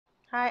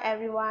Hi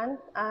everyone,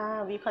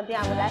 we continue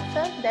our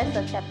lesson. That's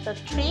the chapter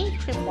 3,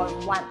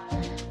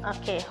 3.1.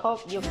 Okay,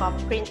 hope you got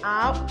print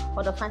out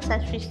for the Fine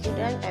Science 3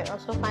 student and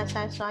also Fine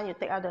Science 1, you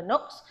take out the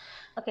notes.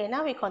 Okay,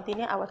 now we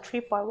continue our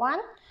 3.1.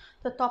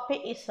 The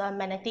topic is a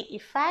magnetic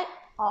effect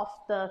of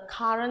the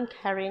current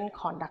carrying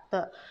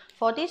conductor.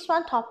 For this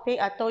one topic,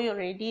 I told you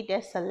already,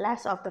 there's a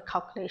less of the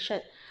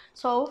calculation.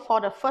 So for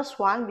the first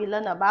one, we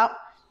learn about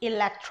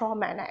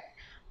electromagnet.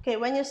 Okay,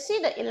 when you see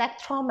the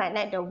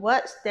electromagnet, the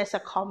words, there's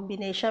a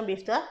combination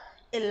with the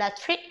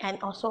electric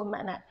and also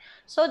magnet.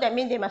 So that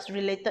means they must be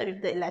related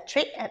with the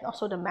electric and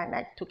also the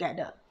magnet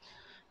together.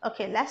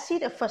 Okay, let's see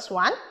the first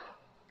one.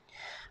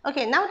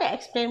 Okay, now they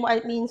explain what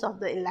it means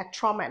of the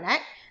electromagnet.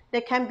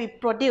 They can be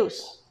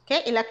produced.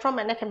 Okay,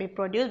 electromagnet can be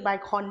produced by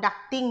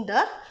conducting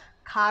the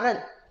current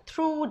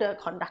through the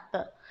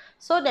conductor.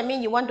 So that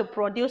means you want to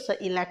produce an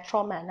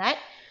electromagnet.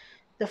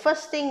 The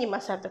first thing you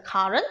must have the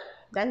current,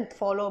 then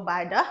followed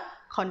by the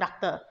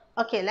conductor.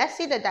 Okay, let's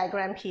see the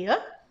diagram here.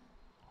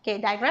 Okay,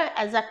 diagram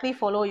exactly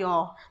follow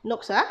your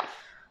notes.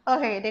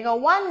 Okay, they got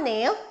one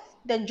nail,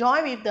 they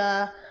join with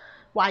the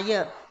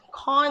wire,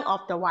 coil of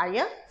the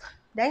wire.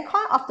 Then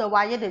coil of the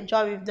wire, they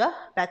join with the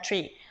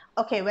battery.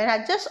 Okay, when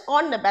I just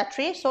on the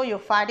battery, so you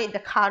find it, the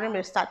current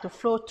will start to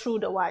flow through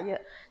the wire.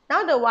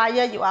 Now the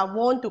wire, you are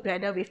wound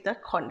together with the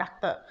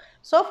conductor.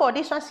 So for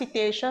this one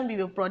situation, we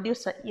will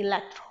produce an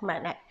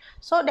electromagnet.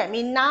 So that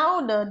means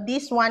now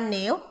this one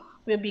nail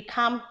will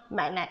become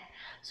magnet.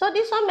 So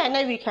this one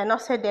magnet, we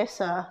cannot say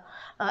there's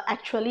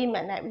actually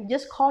magnet. We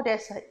just call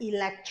this an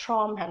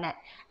electromagnet.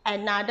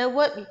 Another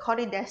word, we call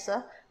it as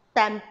a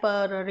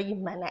temporary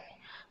magnet.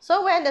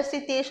 So when the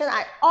situation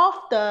I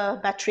off the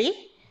battery,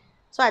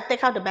 so I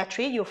take out the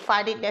battery, you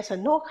find it there's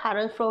no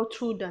current flow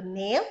through the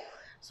nail.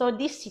 So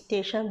this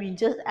situation we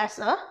just as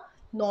a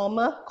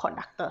normal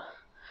conductor.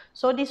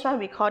 So this one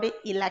we call it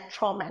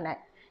electromagnet.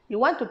 You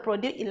want to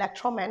produce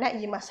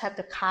electromagnet, you must have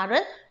the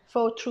current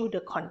flow through the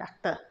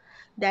conductor.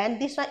 Then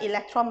this one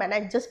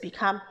electromagnet just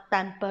become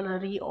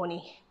temporary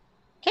only.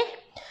 Okay.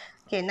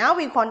 Okay, now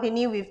we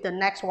continue with the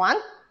next one,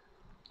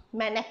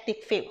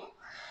 magnetic field.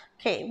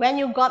 Okay, when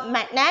you got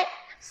magnet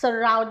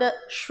surrounded,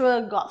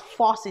 sure got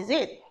force, is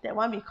it? That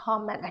one we call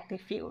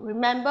magnetic field.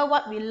 Remember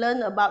what we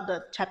learned about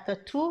the chapter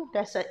 2?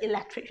 There's an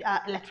electric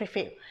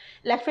field.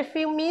 Electric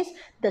field means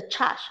the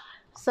charge.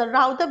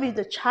 Surrounded with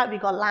the charge, we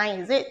got line,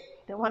 is it?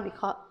 The one we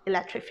call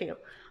electric field.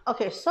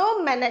 Okay,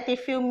 so magnetic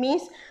field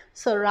means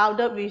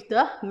surrounded with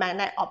the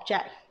magnet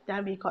object.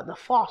 Then we got the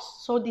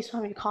force. So this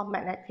one we call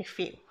magnetic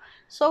field.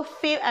 So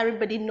field,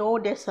 everybody know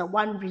there's a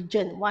one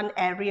region, one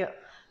area.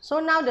 So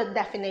now the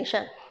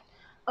definition.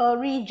 A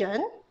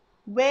region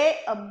where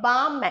a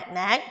bar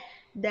magnet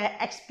that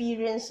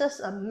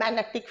experiences a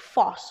magnetic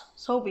force.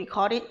 So we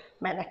call it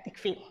magnetic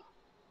field.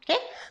 Okay,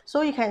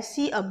 so you can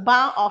see a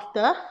bar of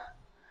the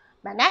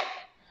magnet.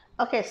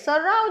 Okay,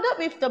 surrounded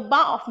with the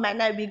bar of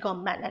magnet, we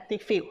got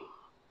magnetic field.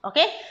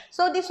 Okay,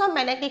 so this one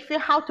magnetic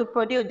field, how to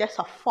produce? There's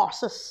a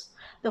forces.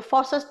 The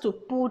forces to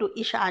pull to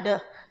each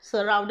other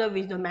surrounded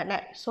with the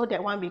magnet. So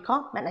that one we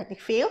call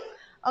magnetic field.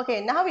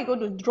 Okay, now we go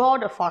to draw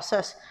the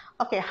forces.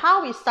 Okay,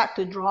 how we start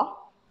to draw?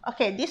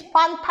 Okay, this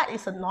one part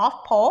is a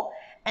north pole,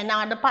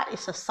 another part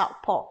is a south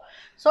pole.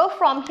 So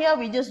from here,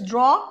 we just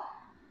draw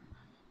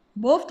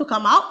both to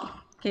come out.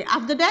 Okay,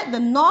 after that, the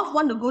north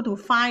want to go to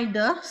find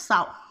the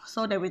south.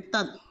 So that we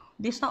turn.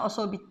 This one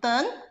also be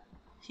turned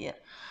here.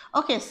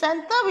 Okay,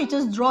 center, we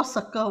just draw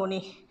circle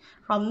only.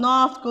 From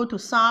north, go to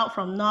south,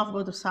 from north,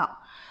 go to south.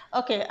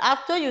 Okay,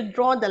 after you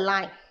draw the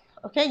line,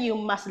 okay, you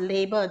must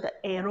label the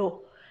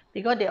arrow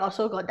because they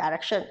also got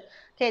direction.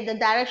 Okay, the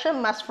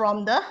direction must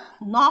from the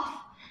north,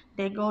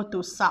 they go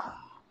to south.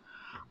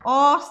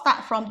 Or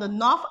start from the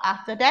north,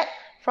 after that,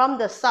 from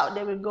the south,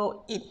 they will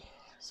go in.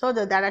 So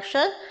the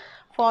direction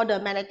for the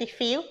magnetic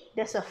field,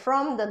 there's a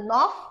from the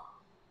north,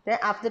 then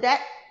after that,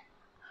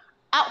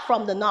 out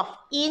from the north,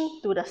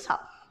 into the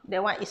south.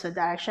 That one is the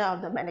direction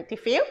of the magnetic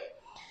field.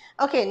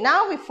 Okay,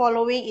 now we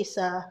following is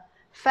a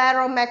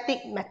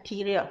ferromagnetic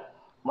material.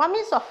 What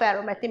means of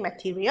ferromagnetic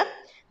material?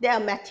 They are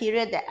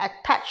material that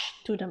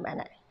attach to the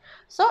magnet.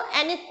 So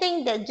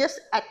anything that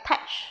just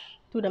attach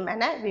to the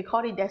magnet, we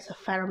call it as a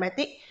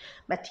ferromagnetic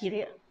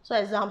material. So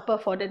example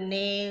for the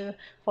nail,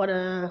 for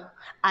the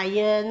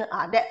iron,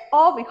 that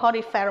all we call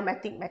it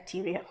ferromagnetic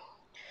material.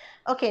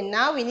 Okay,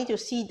 now we need to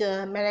see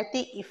the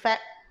magnetic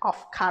effect of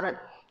current.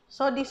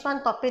 So this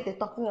one topic, they're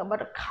talking about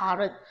the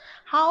current.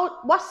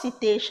 What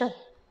situation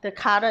the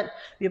current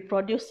will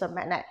produce the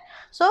magnet.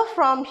 So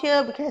from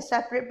here, we can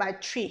separate by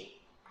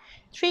three.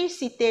 Three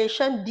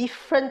situation,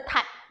 different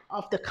type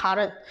of the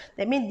current.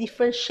 That means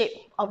different shape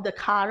of the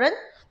current,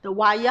 the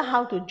wire,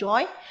 how to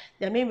join.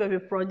 That means we will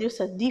produce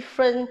a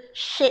different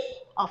shape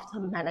of the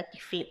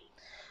magnetic field.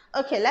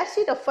 Okay, let's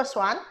see the first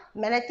one,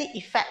 magnetic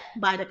effect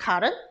by the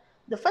current.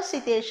 The first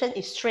situation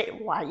is straight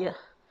wire.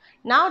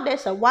 Now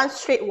there's a one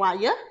straight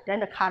wire, then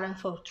the current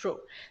flow through.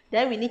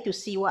 Then we need to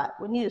see what?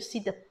 We need to see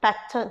the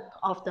pattern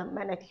of the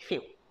magnetic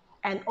field.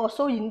 And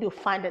also you need to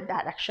find the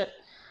direction.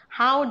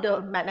 How the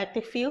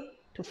magnetic field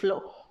to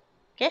flow.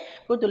 Okay,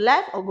 go to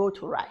left or go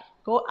to right.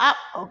 go up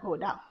or go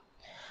down.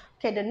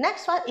 Okay, the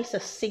next one is a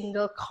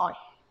single coil.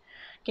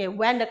 Okay,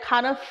 when the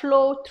current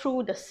flow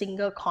through the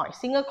single coil.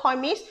 Single coil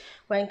means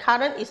when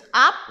current is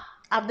up,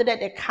 after that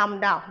they come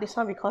down. This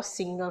one we call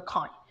single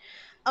coil.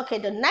 Okay,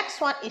 the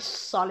next one is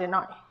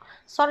solenoid.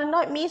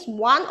 Solenoid means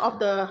one of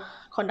the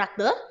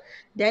conductor,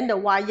 then the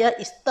wire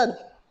is turned,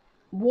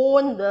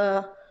 wound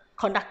the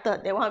conductor.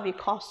 That one we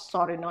call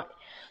solenoid.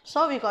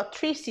 So we got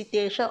three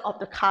situations of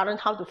the current,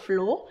 how to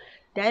flow.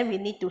 Then we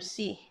need to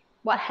see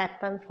what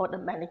happened for the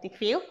magnetic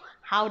field,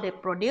 how they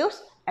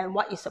produce, and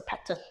what is the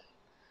pattern.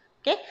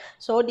 Okay,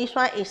 so this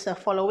one is the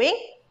following.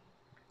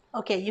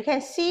 Okay, you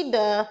can see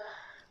the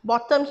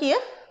bottom here,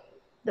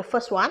 the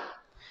first one.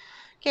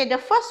 Okay, the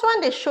first one,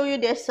 they show you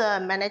there's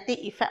a magnetic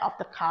effect of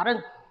the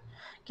current.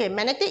 Okay,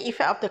 magnetic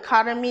effect of the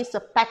current means the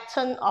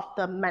pattern of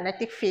the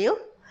magnetic field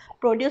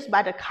produced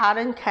by the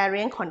current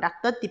carrying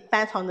conductor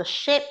depends on the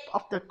shape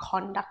of the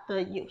conductor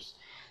used.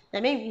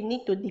 That means we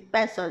need to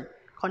depend on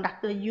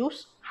conductor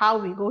use, how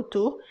we go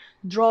to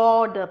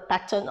draw the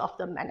pattern of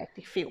the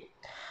magnetic field.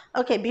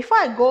 Okay, before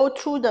I go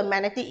through the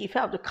magnetic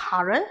effect of the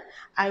current,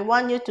 I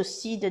want you to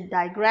see the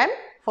diagram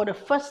for the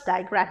first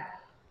diagram.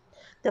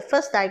 The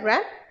first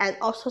diagram and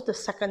also the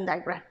second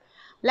diagram.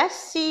 Let's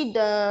see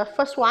the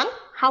first one,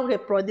 how they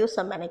produce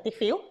a magnetic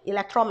field,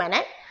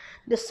 electromagnet.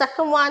 The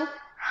second one,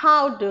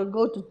 how they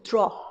go to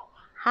draw,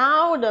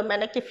 how the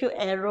magnetic field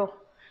arrow,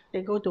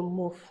 they go to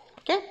move.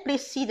 Okay,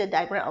 please see the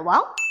diagram a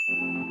while.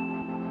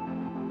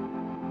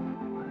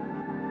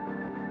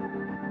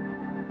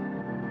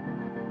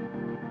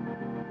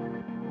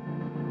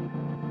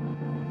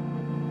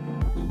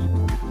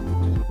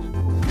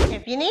 Okay,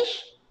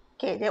 finish.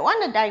 Okay, they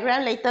want the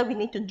diagram later, we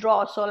need to draw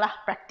also lah,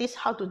 practice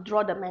how to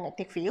draw the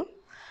magnetic field.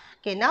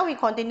 Okay, now we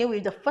continue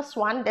with the first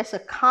one. There's a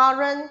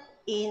current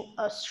in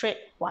a straight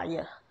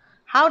wire.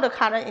 How the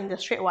current in the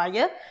straight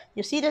wire?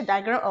 You see the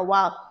diagram a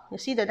while. You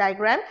see the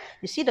diagram,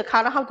 you see the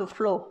current how to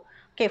flow.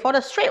 Okay, for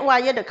the straight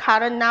wire, the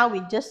current now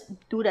we just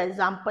do the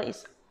example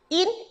is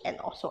in and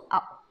also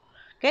out.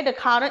 Okay, the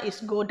current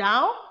is go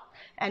down,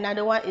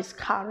 another one is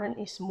current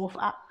is move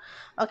up.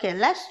 Okay,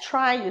 let's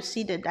try you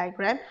see the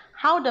diagram,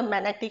 how the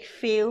magnetic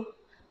field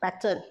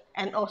pattern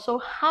and also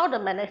how the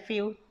magnetic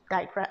field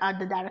diagram,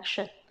 the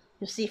direction.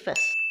 You see first.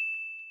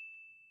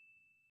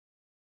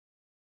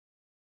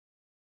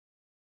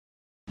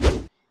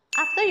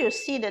 After you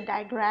see the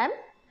diagram,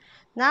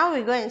 now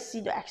we go and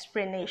see the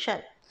explanation.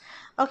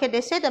 Okay,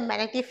 they say the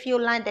magnetic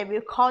field line that will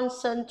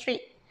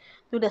concentrate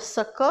to the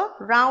circle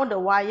round the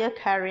wire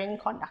carrying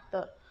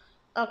conductor.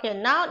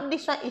 Okay, now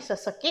this one is a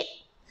circuit.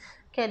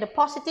 Okay, the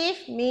positive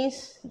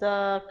means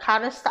the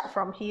current start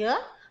from here,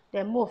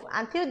 then move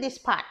until this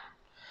part.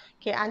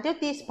 Okay, until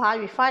this part,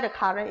 we find the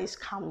current is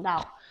come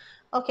down.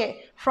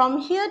 Okay, from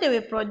here they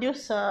will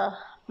produce a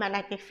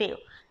magnetic field.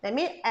 That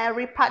means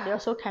every part they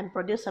also can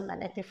produce a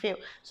magnetic field.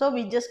 So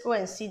we just go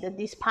and see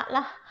this part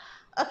lah.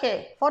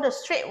 Okay, for the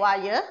straight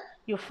wire,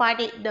 you find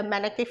it the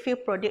magnetic field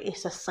produced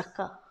is a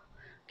circle.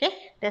 Okay,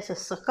 there's a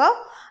circle.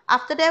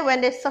 After that,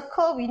 when they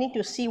circle, we need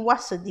to see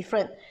what's the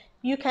difference.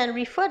 You can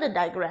refer the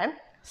diagram,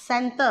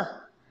 center.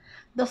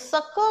 The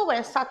circle,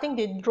 when starting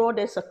to draw,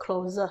 there's a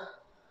closer.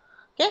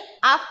 Okay,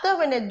 after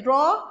when they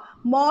draw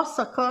more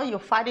circle, you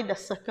find it the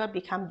circle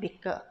become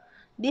bigger.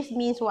 This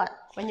means what?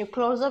 When you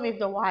closer with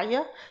the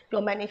wire,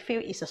 your magnetic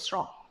field is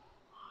strong.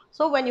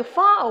 So when you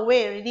far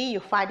away already,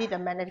 you find it the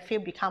magnetic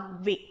field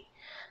become weak.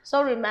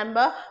 So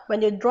remember,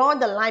 when you draw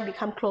the line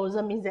become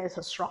closer means there's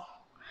a strong.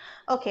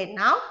 Okay,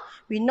 now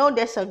we know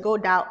there's a go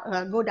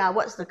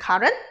downwards the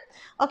current.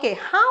 Okay,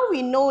 how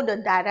we know the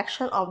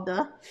direction of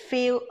the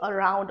field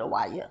around the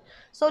wire?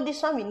 So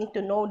this one we need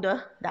to know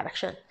the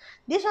direction.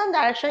 This one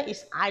direction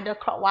is either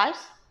clockwise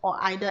or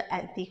either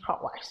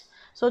anti-clockwise.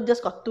 So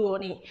just got two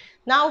only.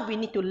 Now we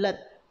need to learn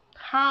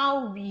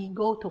how we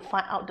go to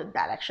find out the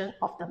direction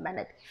of the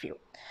magnetic field.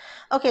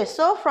 Okay,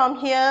 so from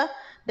here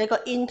they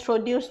got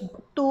introduced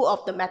two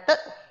of the method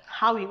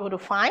how we go to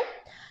find.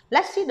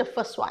 Let's see the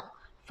first one.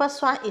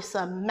 First one is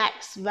a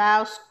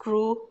Maxwell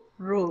screw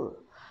rule.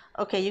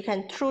 Okay, you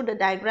can through the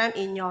diagram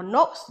in your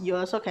notes. You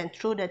also can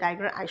through the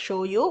diagram I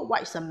show you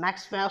what is a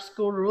Maxwell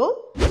screw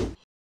rule.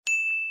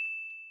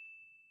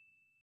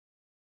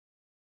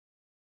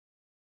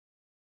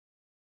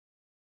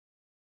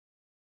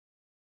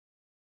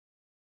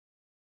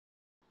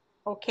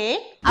 Okay,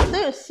 after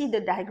you see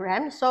the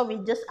diagram, so we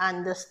just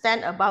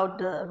understand about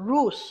the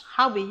rules,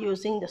 how we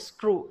using the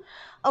screw.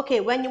 Okay,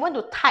 when you want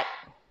to tight,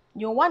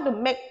 you want to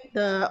make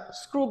the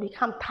screw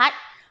become tight,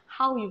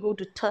 how you go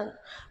to turn?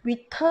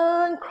 We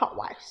turn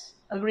clockwise,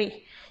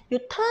 agree? You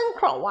turn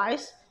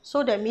clockwise,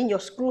 so that means your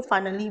screw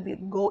finally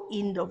will go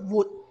in the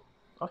wood.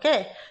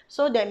 Okay,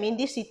 so that means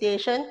this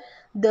situation,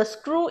 the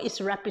screw is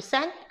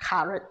represent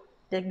current,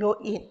 they go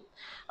in.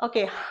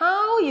 Okay,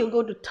 how you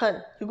go to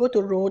turn? You go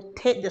to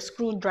rotate the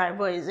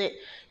screwdriver, is it?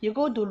 You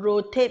go to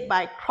rotate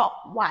by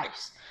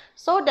clockwise.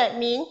 So that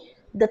means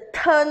the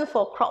turn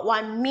for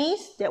clockwise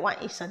means that one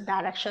is a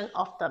direction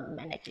of the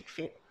magnetic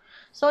field.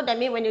 So that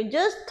means when you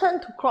just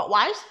turn to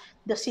clockwise,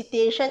 the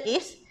situation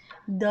is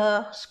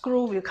the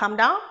screw will come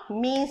down,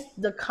 means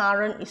the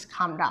current is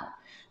come down.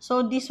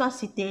 So this one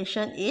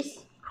situation is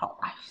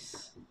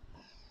clockwise.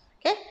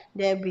 Okay,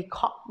 there will be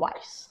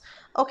clockwise.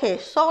 Okay,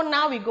 so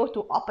now we go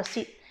to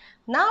opposite.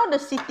 Now the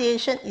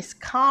situation is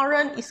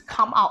current is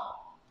come out.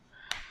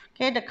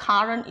 Okay, the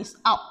current is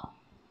out.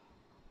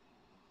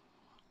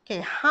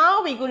 Okay, how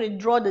are we going to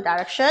draw the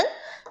direction?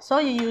 So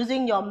you're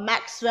using your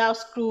Maxwell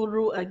screw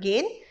rule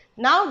again.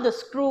 Now the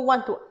screw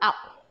want to out.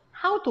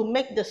 How to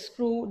make the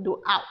screw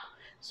do out?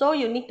 So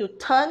you need to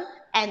turn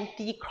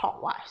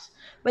anti-clockwise.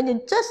 When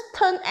you just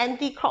turn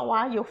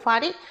anti-clockwise, you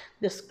find it,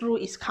 the screw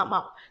is come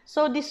out.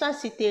 So this one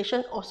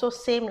situation also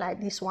same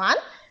like this one.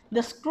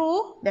 The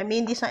screw, that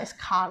means this one is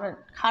current.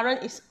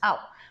 Current is out.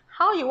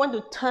 How you want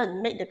to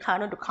turn, make the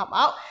current to come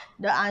out?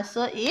 The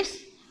answer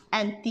is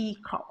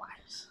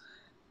anti-clockwise.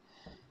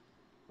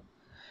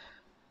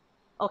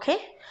 Okay,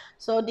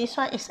 so this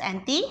one is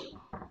anti,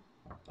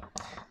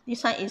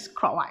 this one is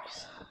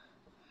clockwise.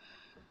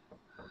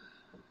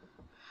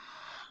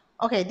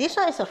 Okay, this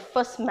one is the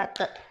first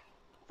method.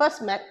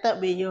 First method,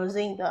 we're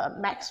using the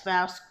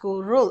Maxwell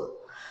screw rule.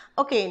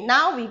 Okay,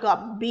 now we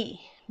got B.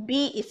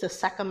 B is the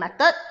second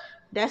method.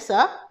 There's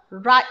a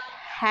right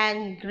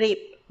hand grip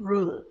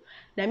rule.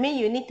 That means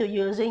you need to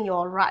using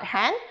your right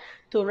hand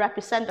to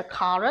represent the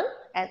current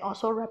and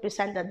also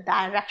represent the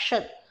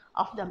direction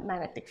of the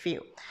magnetic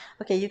field.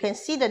 Okay, you can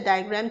see the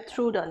diagram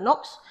through the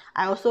notes.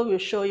 I also will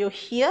show you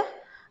here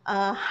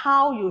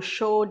how you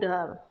show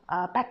the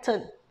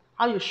pattern,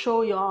 how you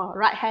show your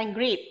right hand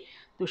grip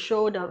to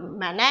show the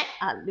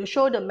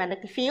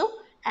magnetic field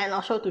and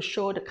also to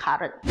show the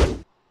current.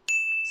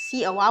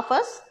 See a while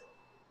first.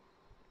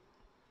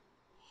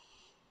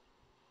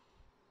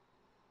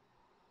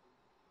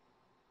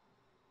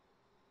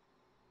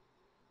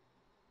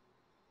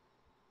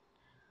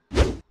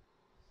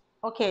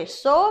 Okay,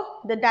 so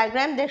the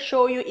diagram they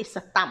show you is a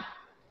thumb.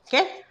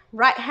 Okay,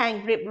 right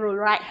hand grip rule,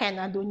 right hand,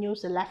 I don't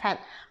use the left hand,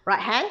 right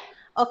hand.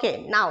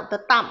 Okay, now the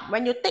thumb.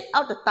 When you take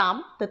out the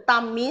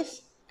thumb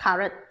means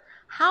current.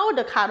 How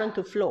the current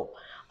to flow?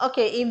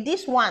 Okay, if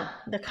this one,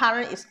 the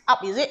current is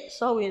up, is it?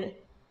 So we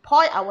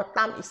point our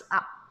thumb is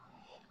up.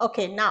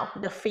 Okay, now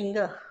the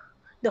finger.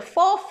 The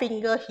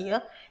forefinger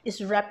here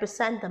is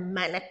represent the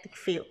magnetic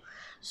field.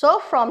 So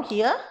from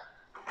here,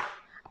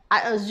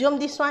 I assume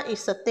this one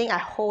is the thing I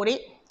hold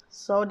it.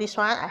 So this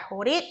one I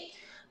hold it.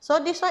 So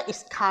this one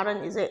is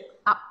current, is it?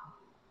 Up.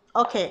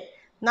 Okay,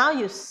 now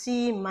you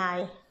see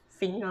my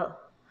finger.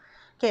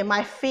 Okay,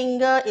 my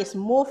finger is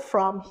moved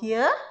from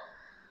here,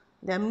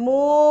 then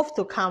move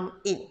to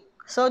come in.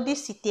 So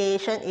this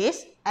situation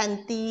is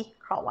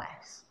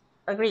anti-clockwise.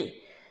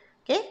 Agree?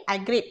 Okay, I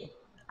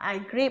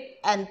grip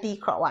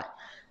anti-clockwise.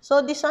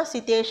 So this one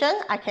situation,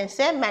 I can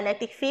say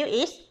magnetic field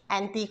is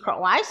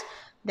anti-clockwise,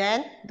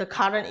 then the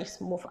current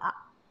is moved up.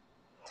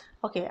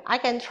 Okay, I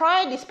can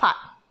try this part.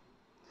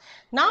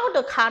 Now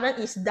the current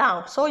is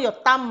down, so your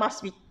thumb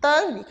must be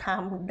turned,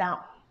 become down.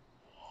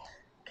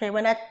 Okay,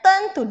 when I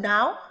turn to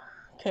down,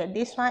 okay,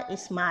 this one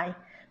is my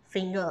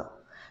finger.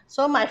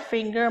 So my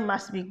finger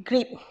must be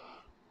grip.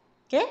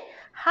 Okay,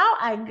 how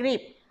I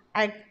grip?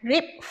 I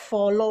grip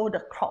follow the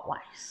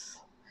clockwise.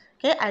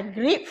 Okay, I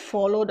grip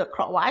follow the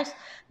clockwise,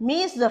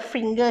 means the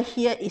finger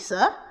here is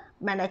a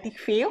magnetic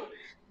field.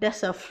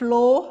 There's a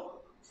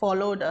flow,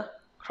 follow the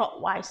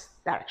clockwise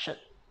direction.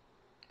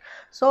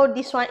 So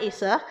this one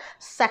is a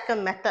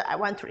second method I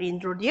want to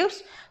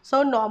introduce.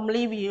 So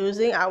normally we're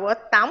using our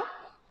thumb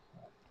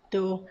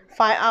to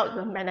find out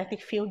the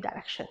magnetic field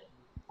direction.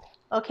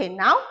 Okay,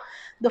 now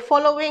the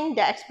following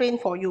they explain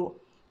for you.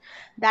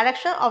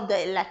 Direction of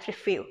the electric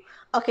field.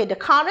 Okay, the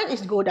current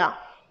is go down.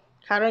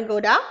 Current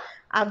go down.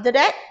 After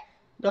that,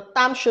 the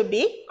thumb should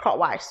be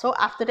clockwise. So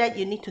after that,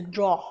 you need to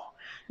draw.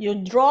 You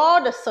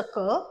draw the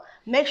circle.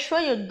 Make sure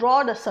you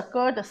draw the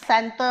circle. The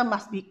center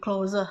must be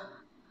closer.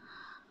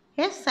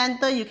 Okay,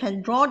 center you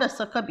can draw the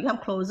circle become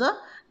closer.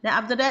 Then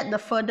after that, the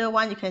further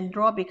one you can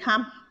draw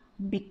become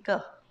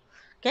bigger.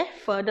 Okay,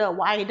 further,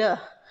 wider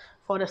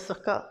for the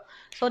circle.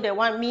 So that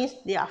one means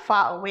they are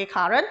far away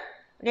current.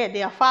 Okay,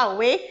 they are far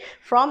away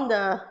from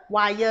the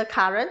wire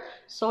current,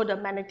 so the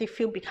magnetic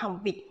field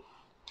become big.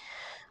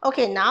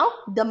 Okay, now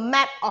the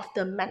map of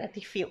the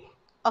magnetic field.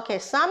 Okay,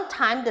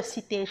 sometimes the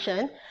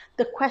situation,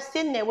 the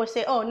question never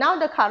say, oh, now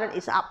the current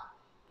is up.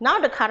 Now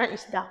the current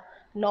is down.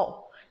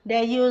 No,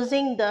 they're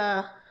using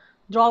the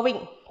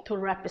drawing to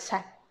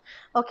represent.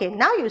 Okay,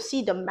 now you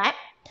see the map.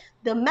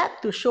 The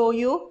map to show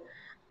you,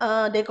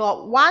 they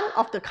got one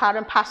of the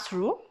current pass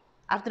through.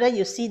 After that,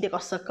 you see they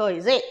got circle,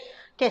 is it?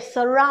 Okay,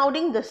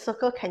 surrounding the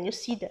circle, can you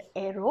see the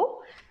arrow?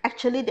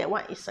 Actually, that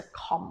one is a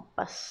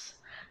compass.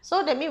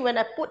 So that means when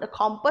I put the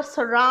compass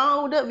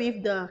surrounded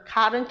with the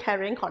current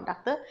carrying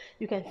conductor,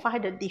 you can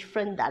find the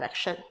different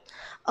direction.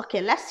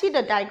 Okay, let's see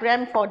the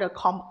diagram for the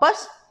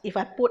compass if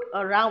I put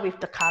around with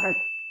the current.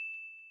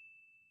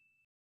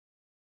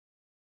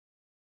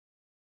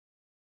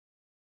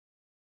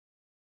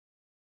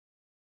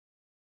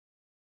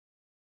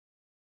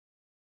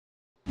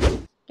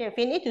 Okay, if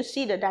you need to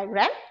see the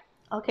diagram,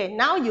 okay,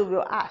 now you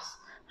will ask,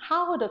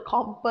 how the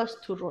compass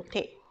to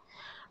rotate?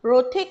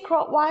 Rotate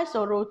clockwise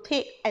or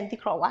rotate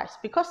anti-clockwise?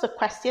 Because the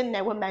question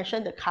never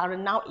mentioned the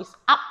current now is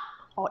up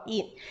or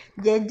in.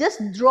 They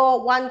just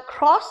draw one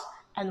cross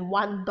and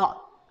one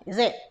dot, is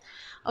it?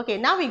 Okay,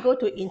 now we go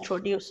to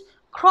introduce.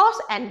 Cross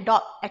and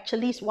dot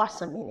actually what's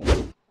the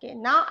meaning? Okay,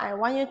 now I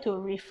want you to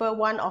refer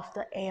one of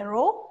the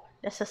arrow.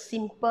 There's a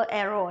simple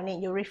arrow on it.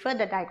 You refer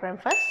the diagram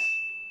first.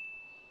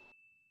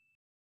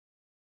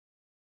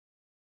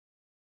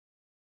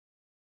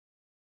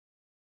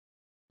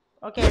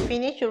 Okay,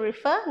 finish, you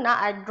refer. Now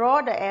I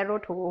draw the arrow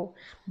to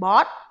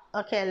board.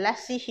 Okay,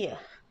 let's see here.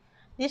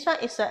 This one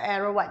is the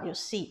arrow what you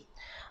see.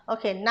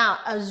 Okay, now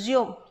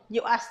assume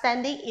you are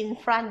standing in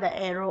front the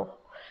arrow.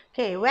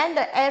 Okay, when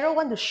the arrow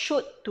want to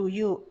shoot to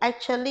you,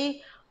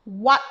 actually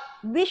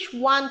which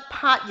one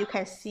part you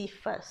can see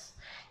first?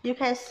 You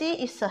can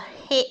see it's the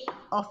head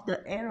of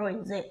the arrow,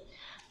 is it?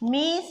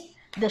 Means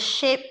the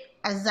shape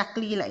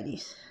exactly like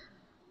this.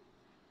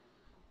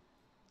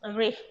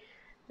 Agree?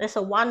 There's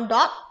a one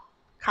dot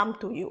come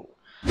to you.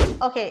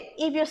 Okay,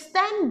 if you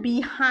stand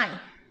behind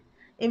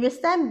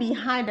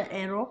the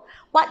arrow,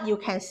 what you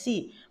can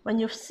see when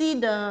you see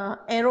the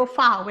arrow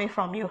far away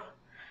from you,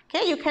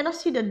 okay, you cannot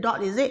see the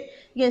dot, is it?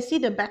 You can see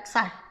the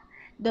backside.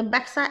 The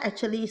backside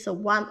actually is a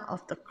one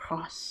of the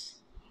cross.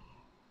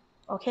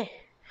 Okay,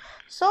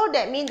 so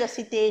that means the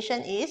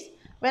situation is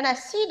when I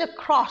see the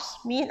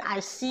cross, means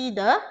I see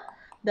the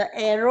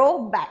arrow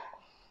back.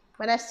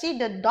 When I see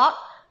the dot,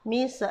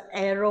 means the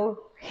arrow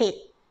head.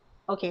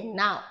 Okay,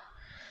 now,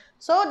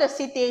 so the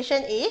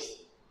situation is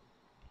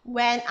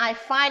when I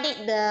find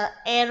it, the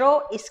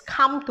arrow is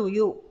come to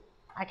you.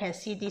 I can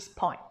see this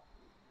point.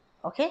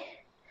 Okay?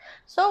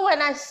 So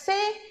when I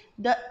say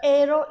the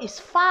arrow is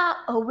far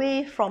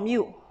away from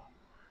you,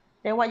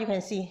 then what you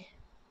can see?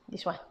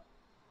 This one.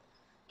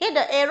 Okay,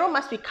 the arrow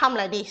must become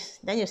like this.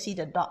 Then you see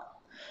the dot.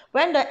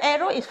 When the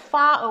arrow is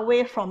far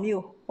away from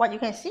you, what you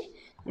can see?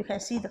 You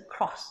can see the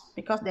cross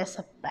because there's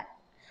a back.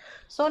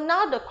 So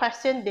now the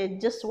question, they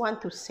just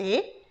want to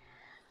say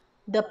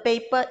the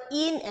paper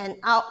in and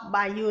out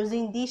by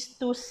using these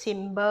two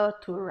symbols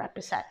to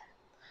represent.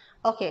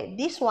 Okay,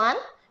 this one,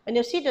 when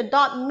you see the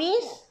dot,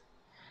 means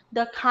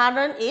the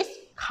current is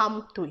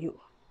come to you.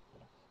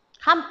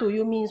 Come to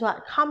you means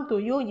what? Come to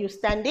you, you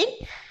standing,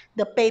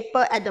 the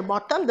paper at the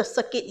bottom, the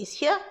circuit is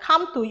here.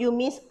 Come to you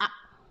means up.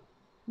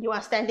 You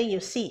are standing, you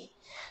see.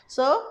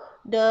 So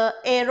the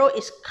arrow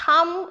is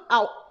come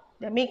out,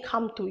 that means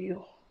come to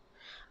you.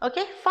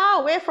 Okay,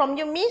 far away from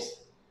you means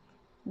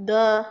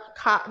the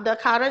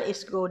current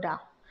is go down.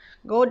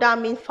 Go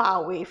down means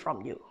far away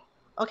from you.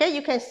 Okay,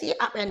 you can see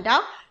up and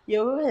down.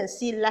 You can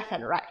see left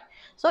and right.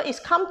 So it's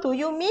come to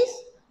you means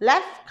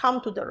left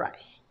come to the right.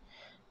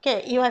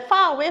 Okay, if I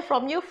far away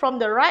from you from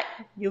the right,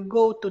 you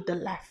go to the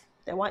left.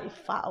 That one is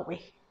far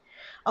away.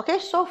 Okay,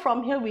 so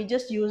from here we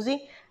just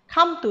using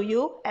come to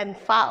you and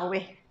far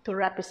away to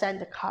represent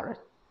the current.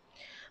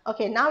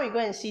 Okay, now we go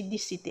and see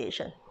this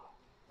situation.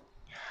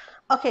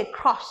 Okay,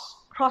 cross.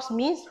 Cross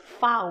means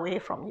far away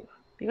from you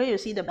because you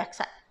see the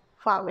backside,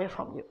 far away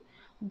from you.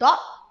 Dot,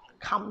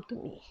 come to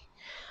me.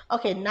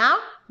 Okay, now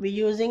we're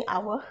using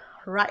our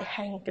right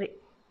hand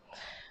grip.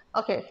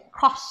 Okay,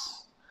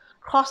 cross.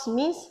 Cross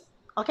means,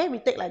 okay, we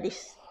take like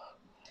this.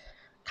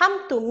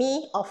 Come to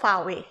me or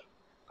far away.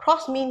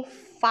 Cross means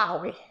far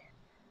away.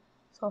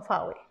 So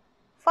far away.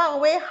 Far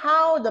away,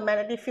 how the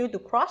magnetic field to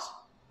cross?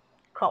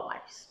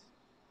 Clockwise.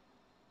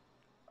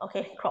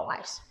 Okay,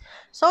 clockwise.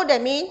 So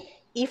that means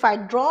if I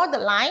draw the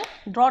line,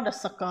 draw the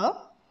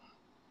circle,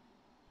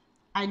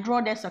 I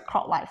draw this a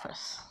clockwise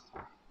first.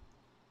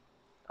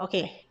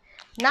 Okay,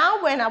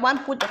 now when I want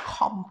to put the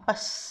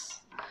compass,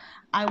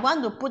 I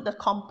want to put the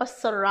compass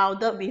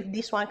surrounded with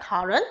this one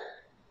current.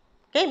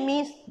 Okay,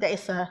 means there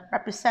is a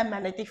represent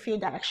magnetic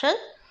field direction.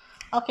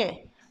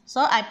 Okay,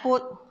 so I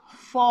put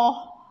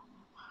four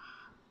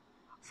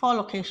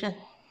location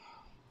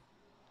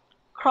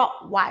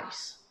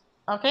clockwise.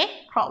 Okay,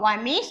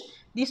 clockwise means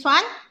this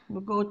one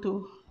will go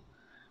to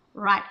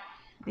right,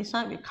 this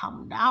one will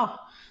come down,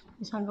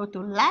 this one go to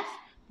left,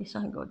 this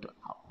one go to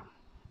out.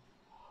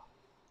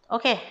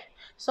 Okay,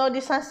 so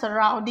this one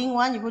surrounding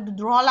one, you go to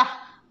draw lah,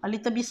 a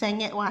little bit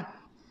sengit one.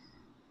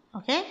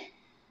 Okay,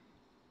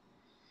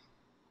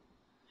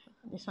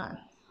 this one.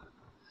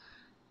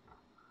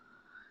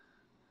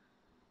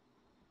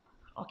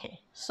 Okay,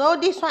 so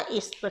this one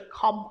is the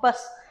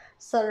compass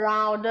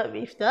surrounded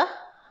with the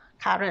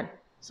current.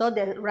 So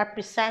they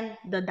represent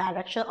the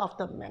direction of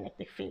the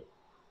magnetic field.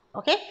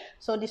 Okay,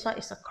 so this one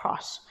is a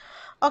cross.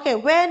 Okay,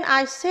 when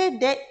I say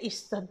that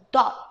is the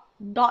dot,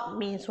 dot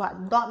means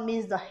what? Dot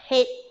means the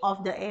head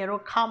of the arrow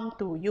come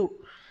to you.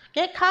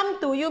 Okay, come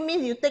to you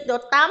means you take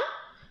your thumb,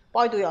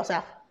 point to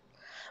yourself.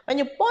 When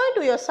you point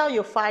to yourself,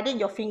 you find it,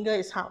 your finger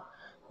is how?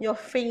 Your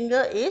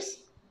finger is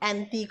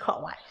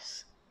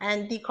anti-clockwise.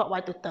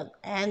 Anti-clockwise to turn,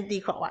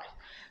 anti-clockwise.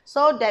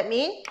 So that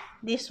means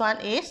this one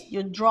is,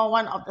 you draw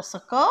one of the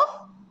circle,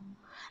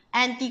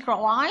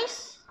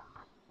 anti-clockwise.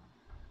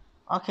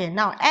 Okay,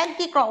 now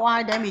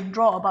anti-clockwise, then we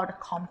draw about the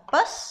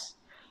compass,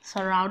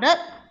 surrounded.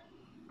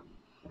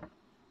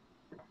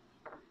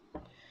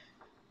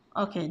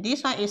 Okay,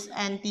 this one is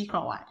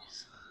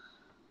anti-clockwise.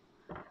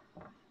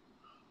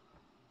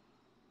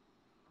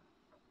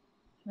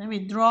 Then we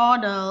draw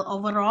the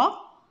overall.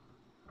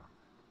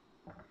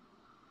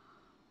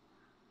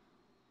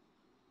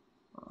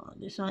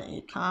 This one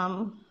it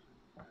come.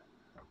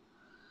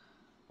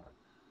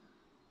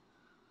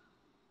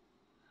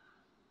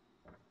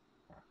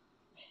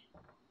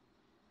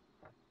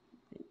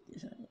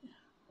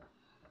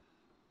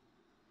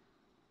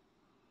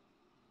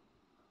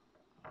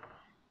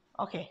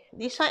 Okay,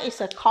 this one is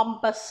a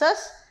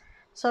compasses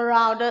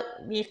surrounded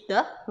with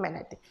the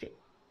magnetic field.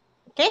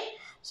 Okay,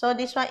 so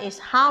this one is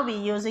how we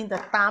using the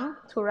thumb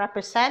to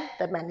represent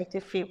the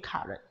magnetic field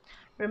current.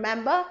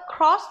 Remember,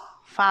 cross,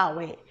 far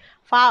away.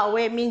 Far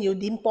away means you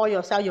didn't pour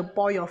yourself, you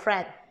pour your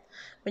friend.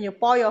 When you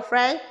pour your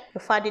friend,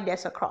 you find it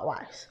there's a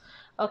clockwise.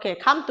 Okay,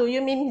 come to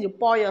you means you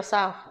pour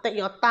yourself. Take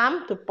your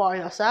thumb to pour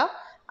yourself.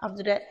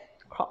 After that,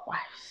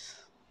 clockwise.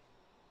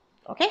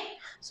 Okay,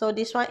 so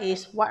this one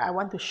is what I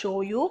want to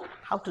show you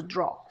how to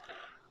draw.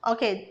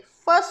 Okay,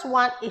 first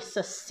one is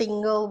a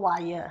single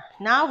wire.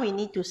 Now we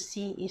need to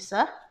see is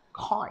a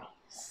coin,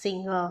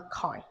 single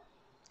coin.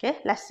 Okay,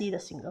 let's see the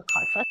single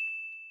coin first.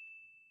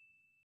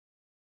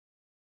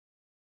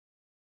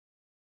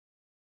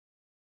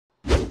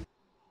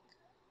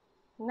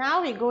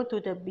 Now we go to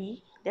the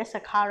B. There's a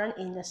current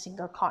in the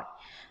single coin.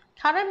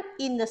 Current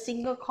in the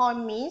single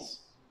coin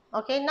means,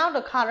 okay, now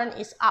the current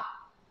is up.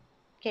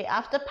 Okay,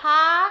 after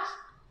pass,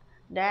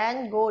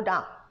 then go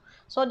down.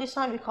 So this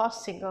one we call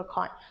single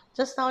coin.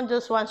 Just now,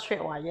 just one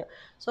straight wire.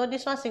 So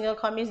this one single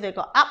coin means they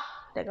go up,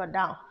 they go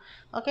down.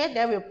 Okay,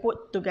 then we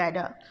put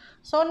together.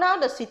 So now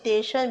the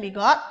situation we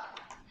got,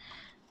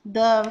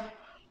 the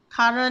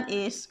current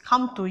is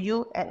come to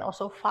you and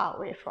also far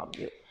away from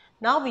you.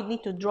 Now we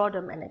need to draw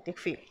the magnetic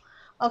field.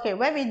 Okay,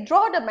 when we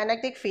draw the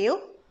magnetic field,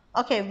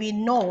 okay, we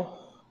know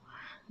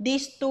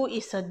these two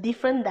is a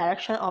different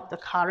direction of the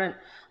current.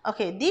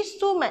 Okay, these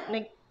two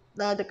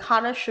the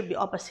current should be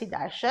opposite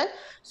direction.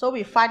 So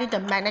we find it the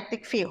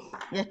magnetic field.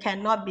 It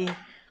cannot be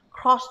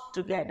crossed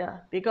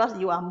together because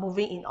you are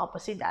moving in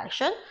opposite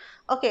direction.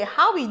 Okay,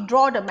 how we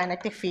draw the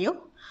magnetic field?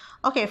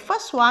 Okay,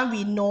 first one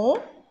we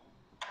know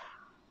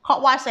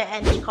clockwise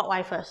and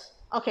anti-clockwise first.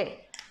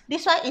 Okay,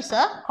 this one is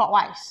a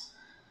clockwise.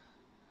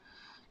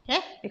 Okay,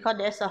 because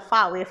there's a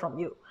far away from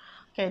you.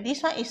 Okay,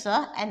 this one is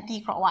a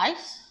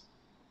anti-clockwise.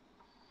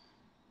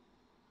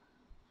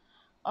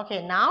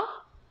 Okay, now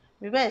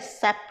we're going to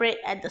separate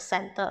at the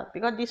center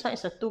because this one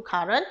is a two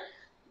current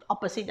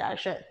opposite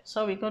direction.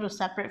 So we're going to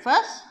separate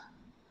first.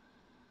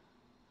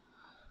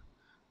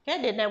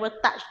 Okay, they never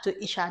touch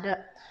to each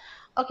other.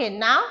 Okay,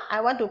 now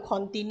I want to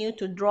continue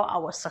to draw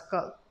our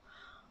circle.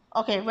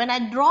 Okay, when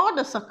I draw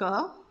the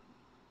circle,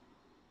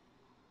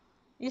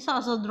 this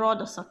also draw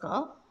the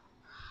circle.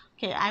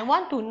 Okay, I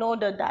want to know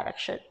the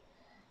direction.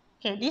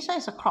 Okay, this one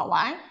is a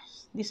clockwise,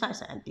 this one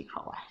is an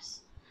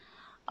anti-clockwise.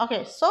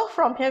 Okay, so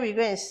from here we're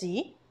going to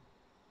see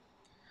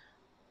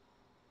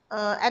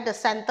at the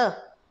center.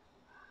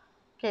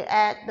 Okay,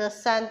 at the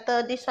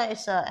center, this one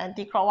is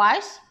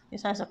anti-clockwise,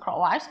 this one is a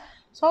clockwise.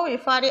 So we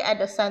find it at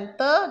the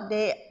center,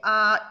 they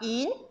are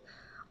in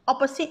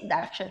opposite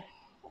direction.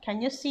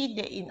 Can you see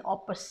they're in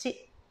opposite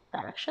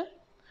direction?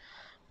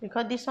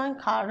 Because this one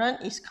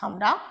current is come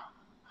down,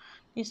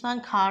 this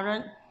one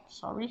current,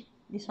 sorry,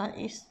 this one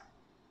is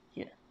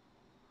here.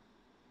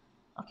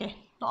 Okay,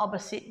 not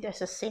opposite, that's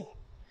the same.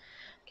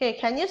 Okay,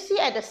 can you see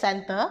at the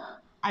center?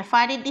 I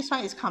find it this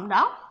one is come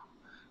down,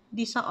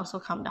 this one also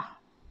come down.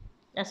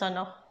 Yes or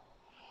no?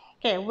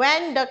 Okay,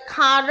 when the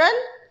current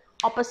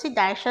opposite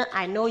direction,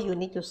 I know you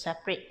need to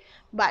separate.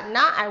 But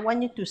now I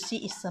want you to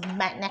see is the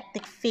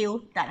magnetic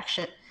field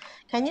direction.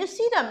 Can you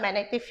see the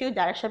magnetic field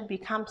direction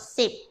become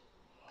same?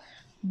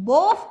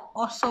 Both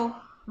also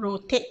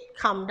rotate,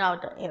 come down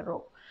the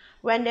arrow.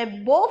 When they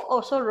both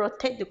also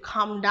rotate to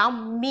come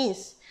down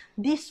means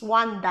this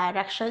one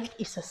direction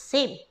is the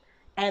same.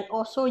 And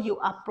also you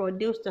are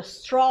produce the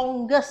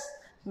strongest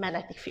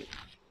magnetic field.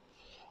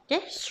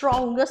 Okay,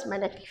 strongest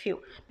magnetic field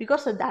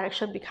because the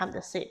direction becomes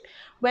the same.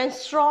 When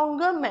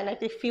stronger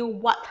magnetic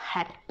field, what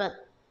happened?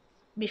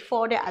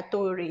 Before that, I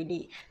told you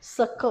already,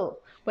 circle.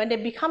 When they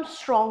become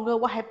stronger,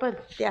 what happened?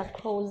 They are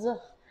closer.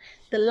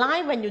 The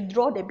line, when you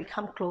draw, they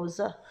become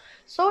closer.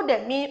 So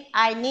that means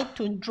I need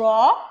to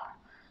draw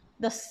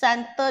the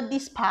center,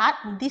 this part,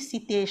 this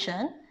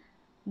situation,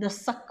 the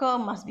circle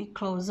must be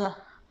closer.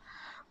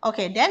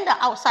 Okay, then the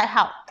outside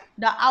how?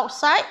 The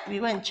outside, we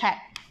go and check.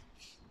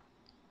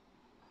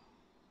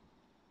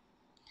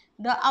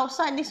 The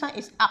outside, this one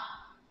is up.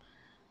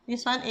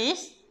 This one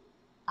is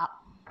up.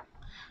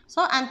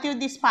 So until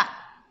this part,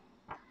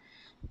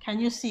 can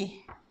you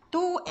see?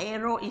 Two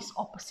arrow is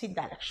opposite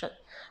direction.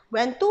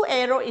 When two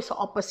arrow is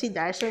opposite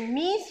direction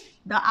means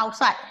the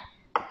outside,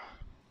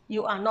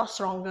 you are not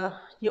stronger,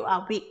 you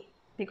are weak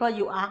because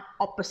you are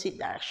opposite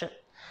direction.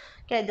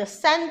 Okay, the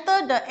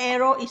center, the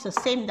arrow is the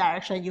same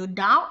direction. You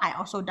down, I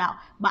also down.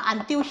 But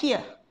until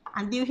here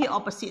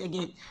opposite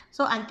again.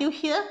 So until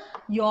here,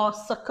 your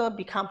circle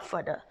become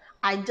further.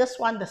 I just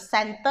want the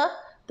center,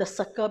 the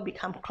circle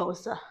become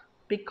closer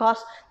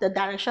because the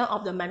direction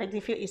of the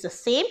magnetic field is the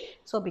same,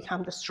 so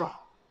become the strong.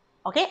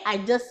 Okay, I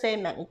just say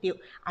magnitude,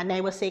 I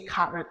never say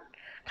current.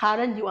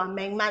 Current, you are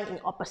magnet in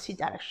opposite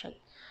direction.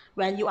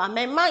 When you are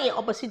magnet in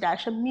opposite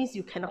direction, means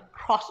you cannot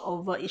cross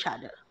over each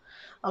other.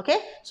 Okay,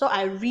 so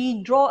I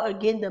redraw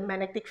again the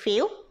magnetic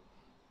field.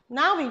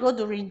 Now we go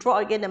to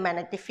redraw again the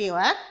magnetic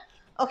field.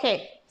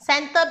 Okay,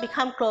 center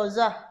become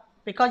closer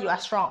because you are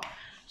strong.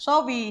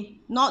 So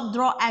we not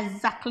draw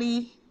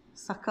exactly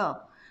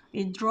circle.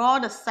 We draw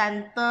the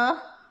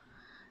center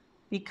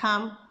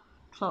become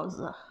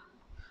closer.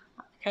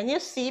 Can you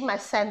see my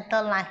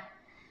center line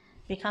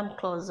become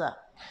closer?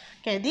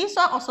 Okay, this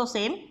one also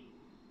same.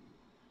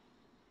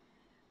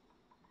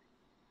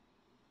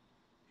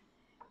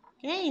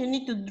 Okay, you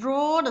need to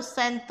draw the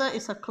center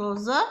is a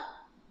closer.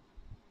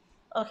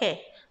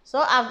 Okay, so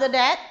after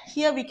that,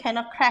 here we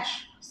cannot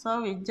crash.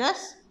 So we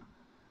just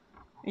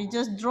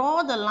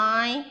draw the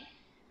line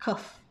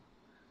curve.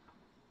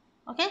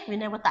 Okay, we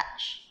never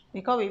touch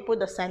because we put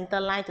the center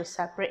line to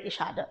separate each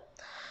other.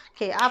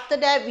 Okay, after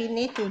that we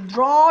need to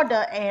draw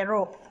the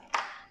arrow.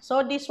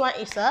 So this one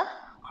is a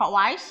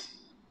clockwise.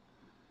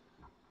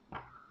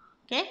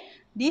 Okay,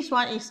 this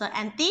one is a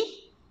anti.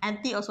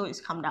 Anti also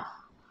is come down.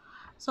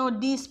 So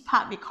this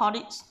part we call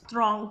it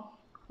strong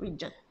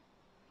region.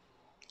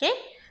 Okay,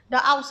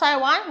 the outside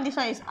one, this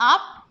one is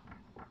up.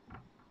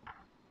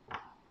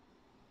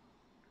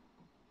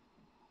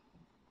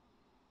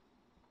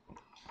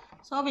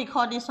 So we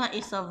call this one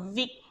is a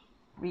weak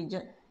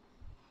region.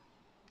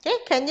 Okay,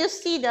 can you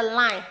see the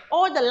line?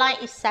 All the line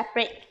is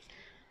separate.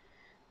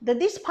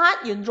 This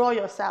part you draw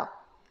yourself.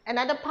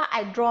 Another part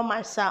I draw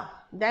myself.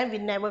 Then we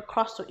never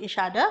cross to each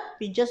other.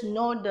 We just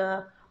know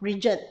the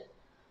region.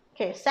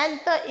 Okay,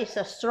 center is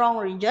a strong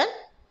region.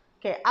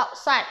 Okay,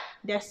 outside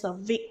there's a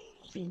weak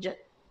region.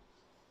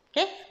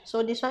 Okay,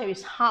 so this one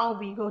is how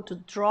we go to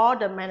draw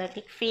the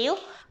magnetic field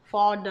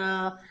for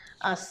the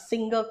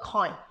single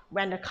coin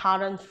when the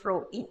current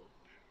flow in.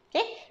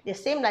 Okay, the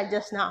same like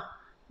just now.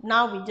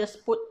 Now we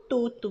just put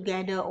two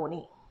together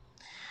only.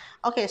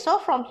 Okay, so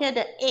from here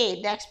the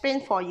A, they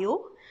explain for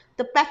you.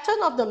 The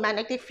pattern of the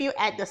magnetic field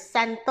at the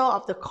center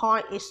of the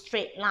coin is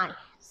straight line.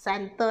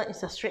 Center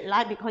is a straight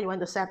line because you want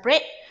to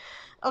separate.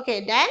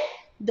 Okay, then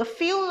the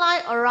field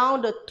line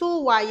around the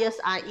two wires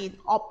are in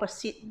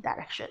opposite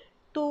direction.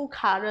 Two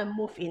current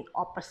move in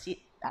opposite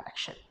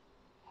direction.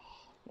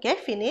 Okay,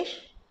 finish.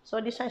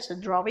 So this one is a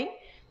drawing.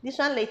 This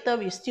one later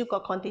we still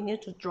got continue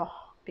to draw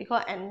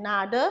because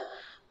another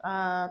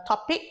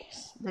topic,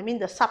 that means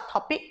the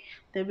subtopic,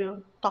 they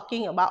will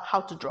talking about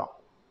how to draw.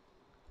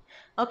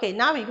 Okay,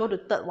 now we go to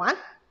third one.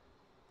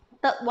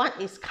 Third one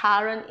is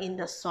current in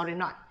the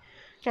solenoid.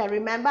 Okay,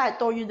 remember I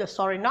told you the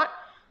solenoid.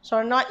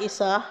 Solenoid is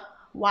a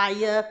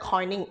wire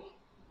coiling.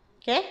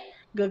 Okay,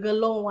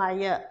 Gegelung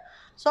wire.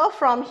 So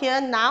from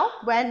here now,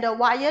 when the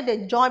wire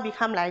they join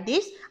become like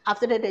this,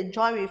 after that they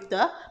join with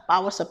the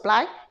power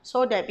supply.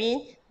 So that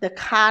means the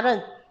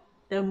current,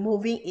 they're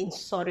moving in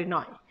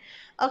solenoid.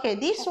 Okay,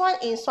 this one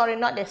in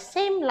solenoid, the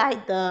same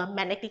like the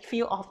magnetic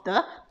field of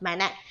the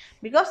magnet.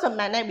 Because the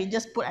magnet we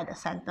just put at the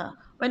center.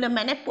 When the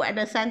magnet put at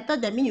the center,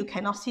 that means you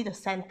cannot see the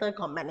center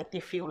got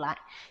magnetic field line.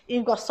 If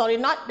you got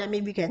solenoid, that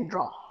means we can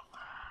draw.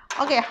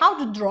 Okay, how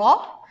to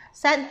draw?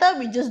 Center,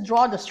 we just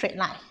draw the straight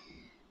line.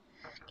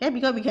 Okay,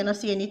 because we cannot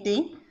see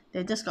anything,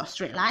 they just got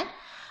straight line.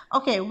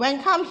 Okay,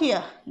 when come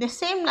here, the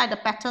same like the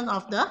pattern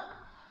of the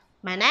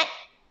magnet.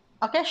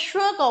 Okay,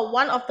 sure got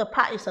one of the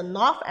part is a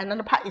north,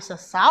 another part is a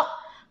south.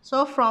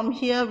 So from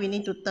here we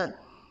need to turn.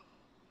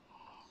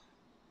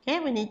 Okay,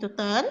 we need to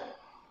turn.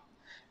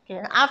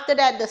 Okay, after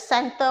that the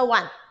center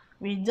one,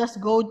 we just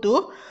go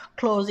to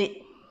close it.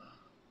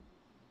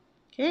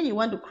 Okay, you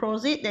want to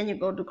close it, then you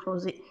go to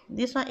close it.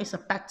 This one is a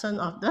pattern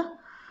of the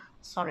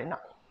solenoid.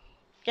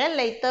 Okay,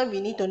 later we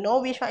need to know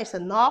which one is the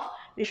north,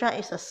 which one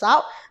is the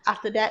south.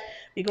 After that,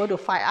 we go to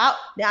find out.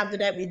 Then after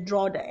that, we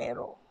draw the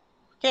arrow.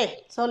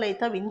 Okay, so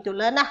later we need to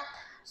learn.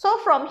 So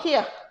from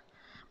here,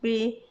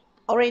 we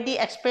already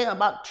explained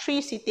about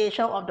three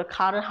situations of the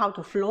current, how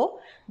to flow,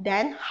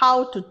 then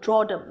how to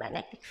draw the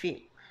magnetic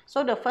field.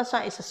 So the first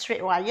one is a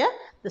straight wire,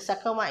 the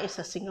second one is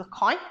a single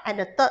coil, and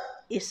the third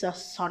is a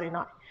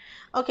solenoid.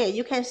 Okay,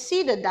 you can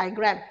see the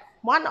diagram.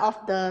 One of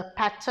the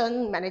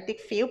pattern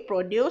magnetic field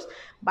produced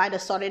by the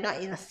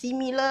solenoid is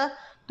similar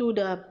to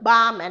the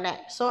bar magnet.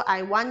 So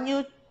I want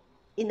you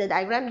in the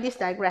diagram, this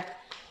diagram.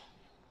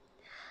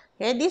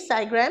 Okay, this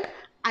diagram,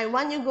 I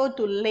want you go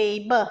to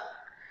label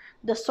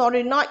the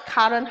solenoid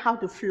current how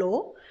to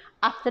flow.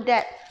 After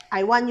that,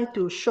 I want you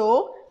to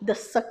show the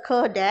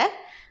circle there,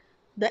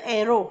 the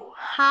arrow,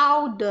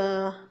 how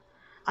the,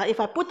 if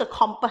I put the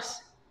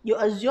compass, you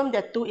assume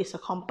that 2 is a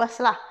compass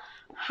lah.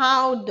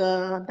 How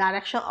the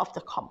direction of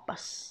the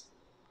compass.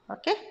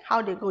 Okay,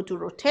 how they go to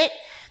rotate.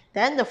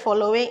 Then the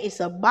following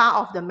is a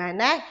bar of the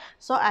magnet.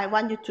 So I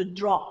want you to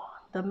draw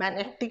the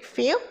magnetic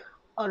field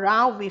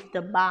around with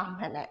the bar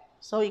magnet.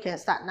 So you can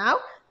start now.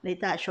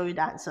 Later I show you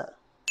the answer.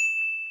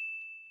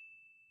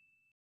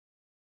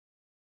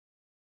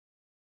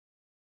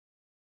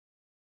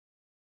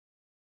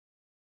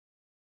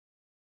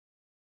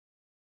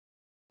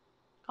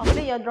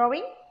 Complete your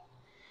drawing.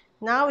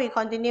 Now we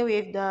continue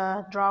with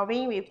the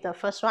drawing with the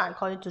first one. I'm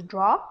calling to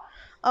draw.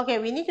 Okay,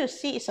 we need to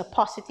see it's a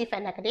positive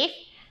and negative.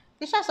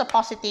 This one's a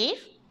positive,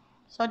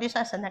 so this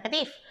one's a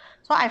negative.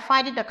 So I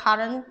find it the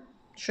current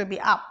should be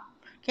up.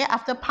 Okay,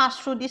 after pass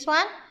through this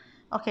one,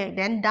 okay,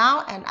 then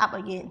down and up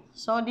again.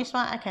 So this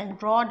one I can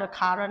draw the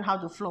current how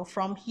to flow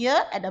from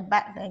here at the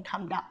back, then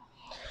come down.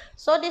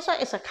 So this one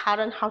is a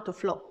current how to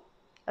flow.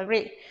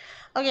 Agreed?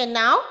 Okay,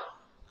 now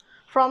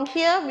from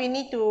here we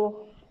need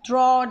to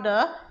draw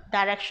the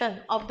direction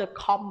of the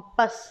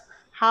compass,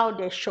 how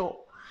they show.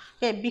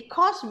 Okay,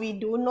 because we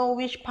do know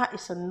which part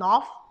is a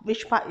north,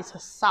 which part is a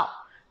south,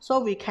 so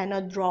we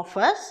cannot draw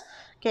first.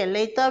 Okay,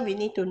 later we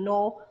need to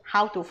know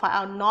how to find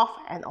out north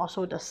and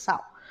also the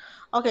south.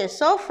 Okay,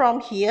 so from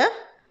here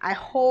I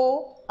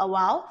hold a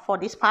while for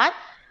this part.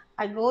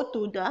 I go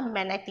to the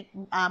magnetic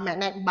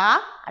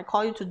bar. I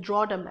call you to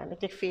draw the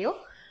magnetic field.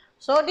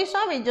 So this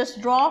one we just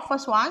draw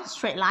first one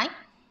straight line.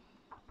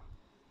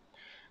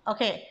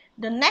 Okay,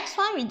 the next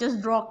one we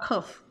just draw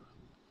curve.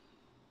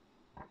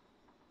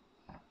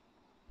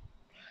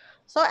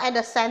 So at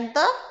the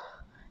center,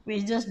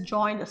 we just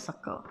join the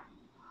circle.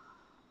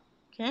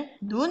 Okay,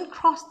 don't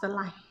cross the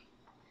line.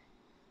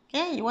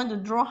 Okay, you want to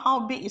draw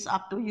how big is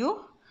up to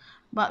you,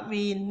 but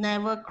we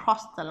never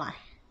cross the line.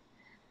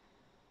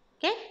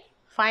 Okay,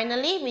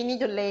 finally we need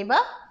to label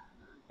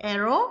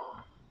arrow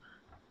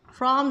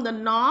from the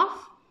north,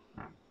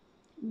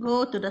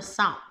 go to the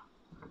south.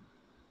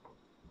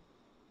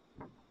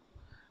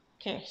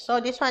 Okay, so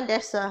this one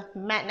there's a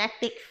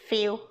magnetic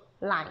field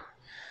line.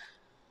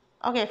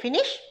 Okay,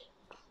 finish.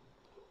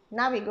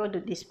 Now we go to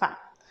this part.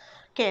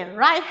 Okay,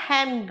 right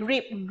hand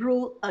grip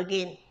rule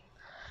again.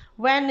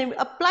 When we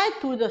apply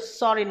to the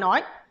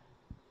solenoid,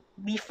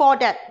 before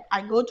that,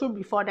 I go through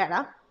before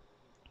that.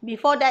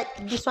 Before that,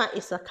 this one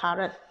is a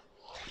current.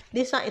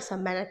 This one is a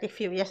magnetic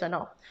field, yes or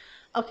no?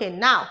 Okay,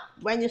 now,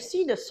 when you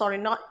see the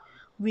solenoid,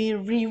 we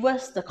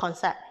reverse the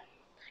concept.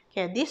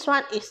 Okay, this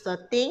one is the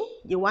thing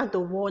you want to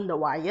wound the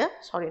wire,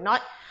 solenoid.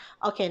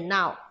 Okay,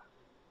 now,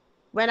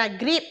 when I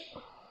grip,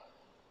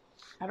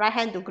 right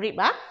hand to grip,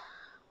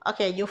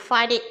 okay, you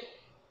find it.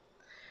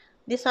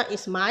 This one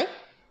is my,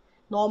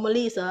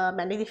 normally it's a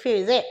magnetic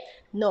field, is it?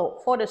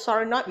 No, for the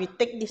solenoid, we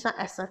take this one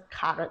as a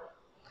current.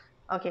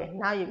 Okay,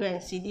 now you go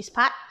and see this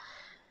part.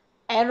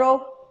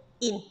 Arrow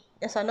in,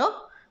 yes or no?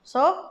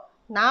 So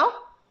now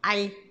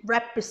I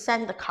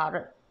represent the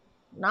current.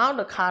 Now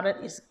the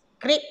current is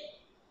grip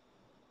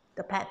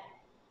the pen.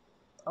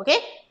 Okay?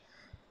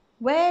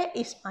 Where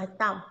is my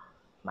thumb?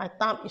 My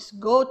thumb is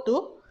go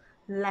to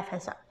left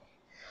hand side.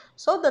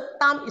 So the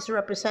thumb is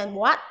represent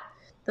what?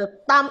 The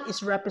thumb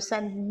is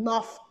represent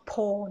North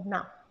Pole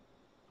now.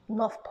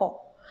 North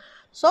Pole.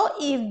 So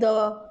if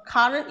the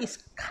current is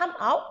come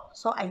out,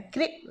 so I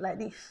grip like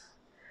this.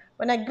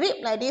 When I grip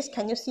like this,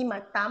 can you see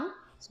my thumb?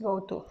 Let's go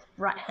to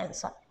right hand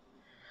side.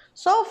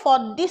 So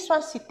for this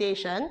one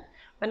situation,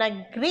 when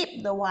I grip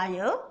the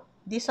wire,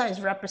 this one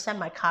is represent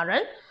my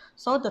current.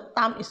 So the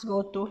thumb is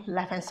go to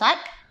left hand side.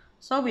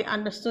 So we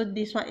understood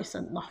this one is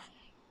a north.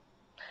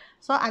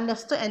 So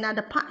understood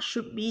another part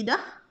should be the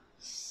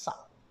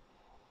south.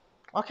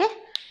 Okay,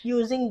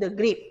 using the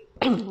grip.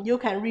 You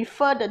can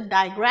refer the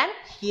diagram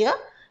here.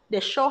 They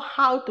show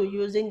how to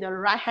using the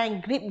right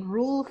hand grip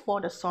rule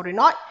for the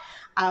solenoid.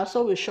 I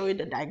also will show you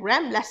the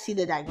diagram. Let's see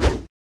the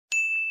diagram.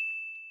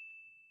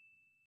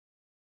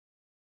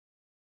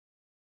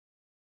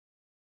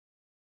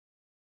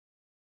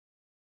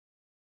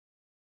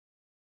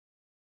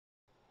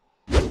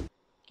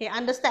 Okay,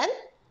 understand?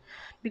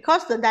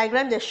 Because the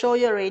diagram they show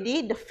you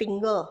already, the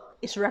finger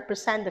is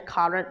represent the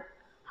current,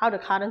 how the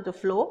current to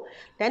flow.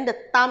 Then the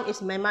thumb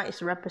is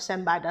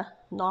represented by the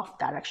north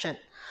direction.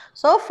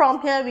 So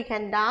from here we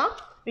can down,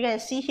 we can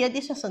see here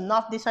this is a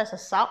north, this is a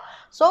south.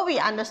 So we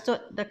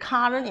understood the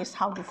current is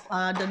how to,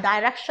 the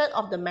direction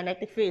of the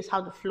magnetic field is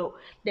how to flow.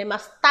 They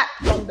must start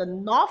from the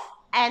north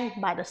and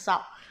by the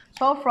south.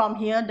 So from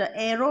here the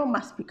arrow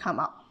must be come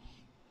out.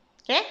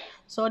 Okay,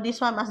 so this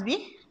one must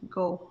be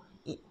go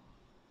in.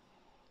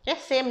 Okay,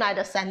 same like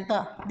the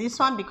center. This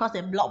one because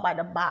they blocked by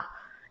the bar.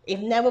 If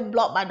never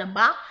blocked by the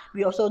bar,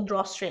 we also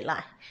draw straight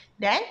line.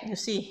 Then you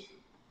see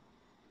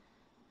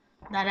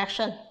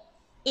direction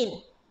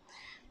in,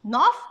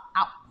 north,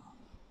 out.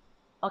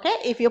 Okay,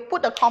 if you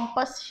put the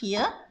compass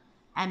here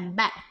and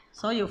back,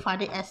 so you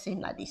find it as same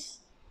like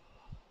this.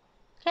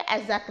 Okay,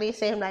 exactly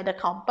same like the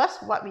compass,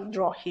 what we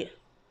draw here.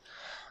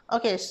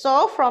 Okay,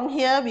 so from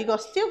here, we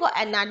still got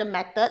another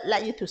method,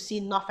 let you to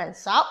see north and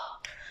south.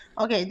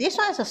 Okay, this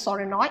one is a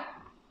solenoid.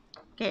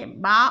 Okay,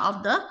 bar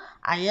of the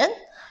iron.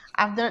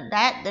 After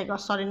that, they got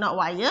solenoid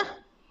wire.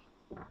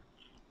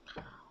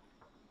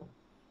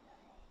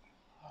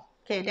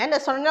 Okay, then the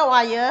solenoid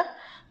wire,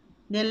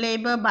 they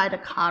label by the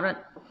current,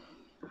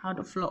 how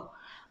to flow.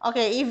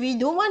 Okay, if we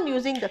don't want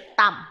using the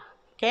thumb,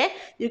 okay,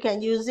 you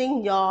can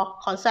using your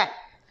concept.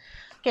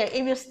 Okay,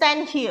 if you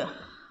stand here,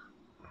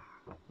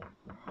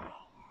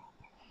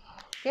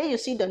 okay, you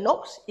see the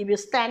nodes. If you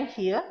stand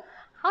here,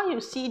 how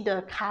you see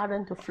the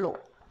current to flow?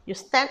 You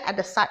stand at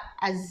the side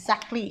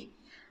exactly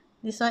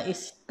This one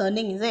is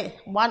turning, is it?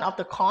 One of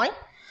the coin.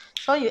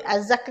 So you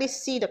exactly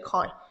see the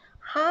coin.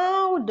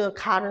 How the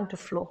current to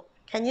flow.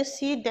 Can you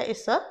see there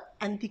is a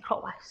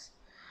anti-clockwise?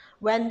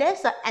 When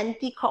there's an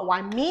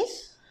anti-clockwise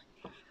means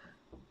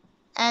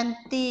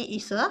anti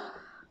is a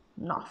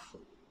north.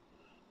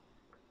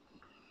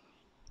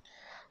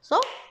 So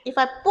if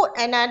I put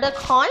another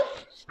coin,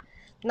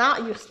 now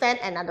you stand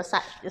another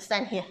side. You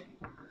stand here.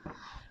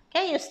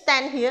 Okay, you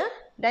stand here,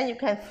 then you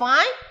can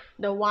find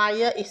the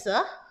wire is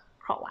a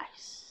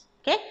clockwise.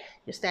 Okay,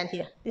 you stand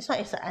here. This one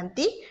is an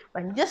anti.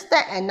 When you just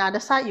stand another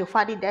side, you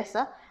find it there's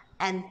a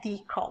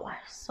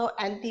anti-clockwise. So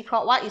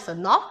anti-clockwise is a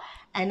north.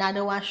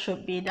 Another one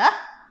should be the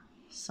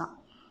south.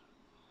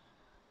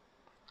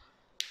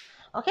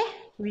 Okay,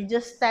 we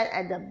just stand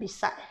at the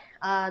beside,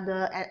 at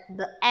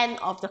the end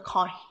of the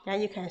coin.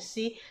 Then you can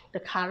see the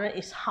current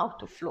is how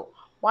to flow.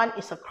 One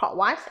is a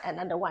clockwise,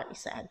 another one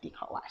is an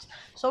anti-clockwise.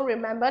 So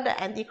remember the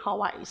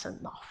anti-clockwise is a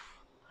north.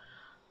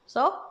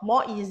 So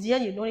more easier,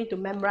 you don't need to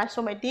memorize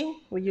so many things.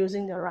 We're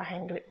using the right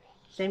hand grip.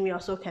 Then we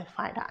also can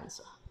find the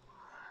answer.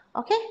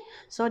 Okay,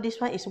 so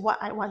this one is what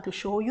I want to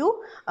show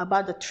you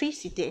about the three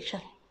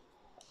situations.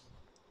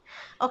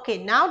 Okay,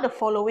 now the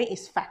following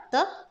is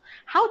factor.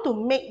 How to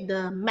make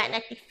the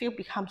magnetic field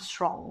become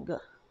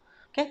stronger.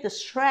 Okay, the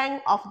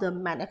strength of the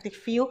magnetic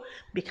field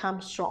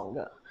becomes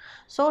stronger.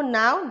 So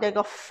now they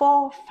got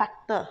 4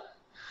 factors.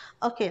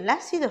 Okay,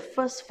 let's see the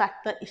first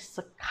factor is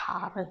the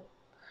current.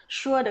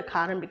 Sure, the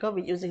current, because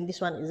we're using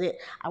this one, is it?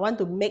 I want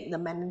to make the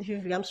magnetic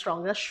field become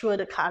stronger. Sure,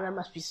 the current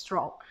must be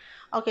strong.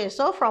 Okay,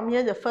 so from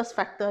here, the first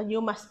factor,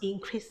 you must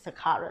increase the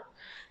current.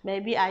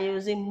 Maybe I'm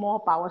using more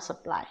power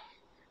supply.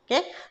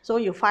 Okay, so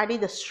you find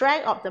it the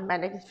strength of the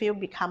magnetic field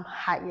become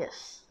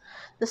highest.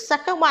 The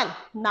second one,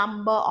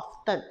 number of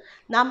turn.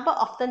 Number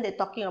of turn, they're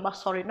talking about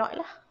solenoid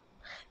lah.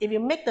 If you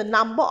make the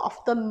number of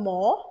turn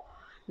more,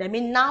 that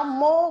means now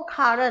more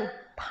current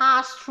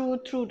pass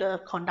through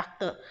the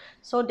conductor.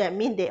 So that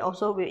means they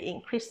also will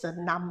increase the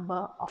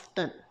number of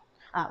turn.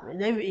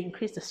 They will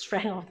increase the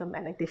strength of the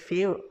magnetic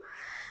field.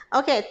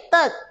 Okay,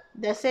 third,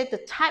 they say the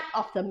type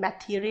of the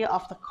material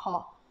of the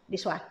core.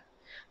 This one.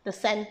 The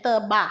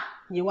center bar,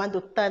 you want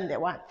to turn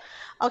that one.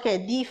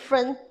 Okay,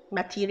 different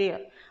material.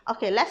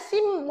 Okay, let's see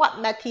what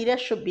material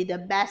should be the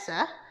best.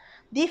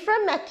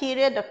 Different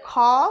material, the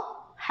core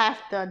have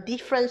the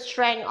different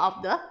strength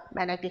of the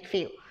magnetic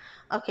field.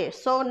 Okay,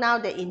 so now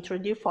they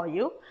introduce for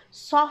you,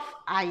 soft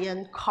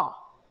iron core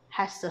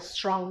has the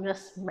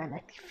strongest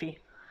magnetic field.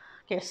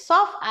 Okay,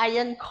 soft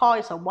iron core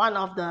is one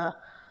of the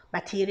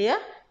material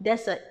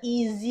that's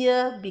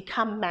easier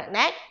become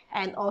magnet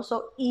and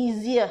also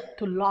easier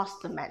to lose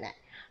the magnet.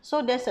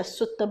 So there's a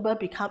suitable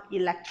become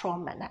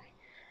electromagnet.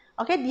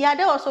 Okay, the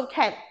other also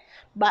can,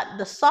 but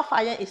the soft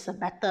iron is a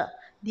better.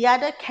 The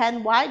other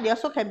can, why? They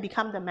also can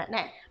become the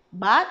magnet.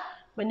 But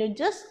when you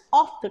just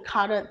off the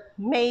current,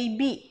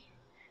 maybe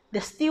the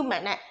steel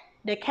magnet,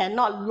 they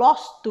cannot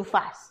lose too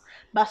fast.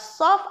 But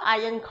soft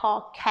iron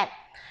core can.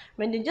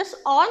 When you just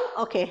on,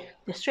 okay,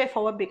 the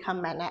straightforward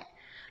become magnet.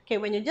 Okay,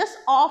 when you just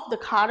off the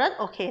current,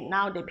 okay,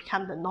 now they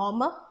become the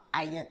normal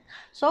iron.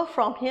 So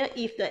from here,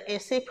 if the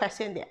essay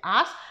question they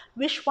ask,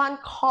 which one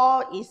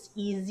core is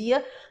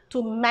easier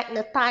to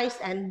magnetize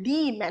and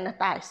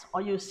demagnetize,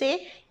 or you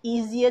say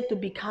easier to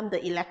become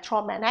the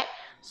electromagnet,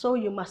 so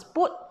you must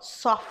put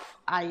soft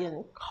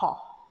iron core.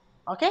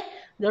 Okay,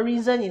 the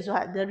reason is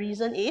what? The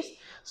reason is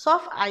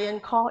soft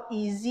iron core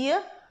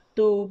easier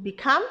to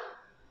become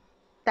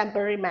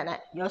temporary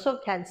magnet. You also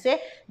can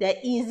say they're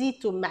easy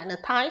to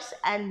magnetize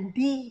and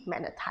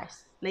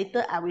demagnetize.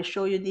 Later I will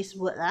show you this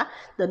word.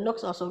 The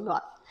notes also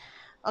got.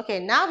 Okay,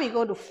 now we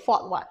go to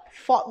fourth one.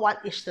 Fourth one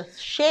is the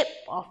shape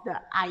of the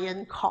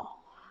iron core.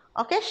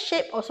 Okay,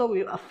 shape also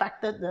will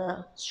affect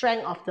the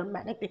strength of the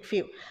magnetic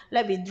field.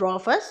 Let me draw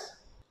first.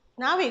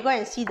 Now we go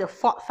and see the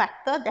fourth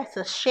factor. That's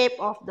the shape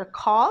of the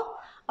core.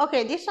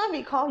 Okay, this one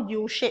we call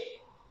U-shape.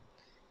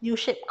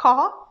 U-shape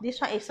core.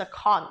 This one is a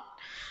cone.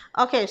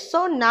 Okay,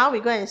 so now we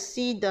go and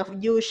see the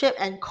U-shape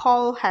and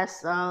core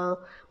has a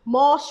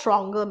more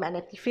stronger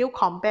magnetic field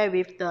compared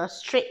with the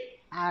straight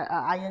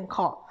iron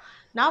core.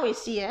 Now we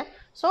see,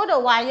 so the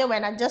wire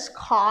when I just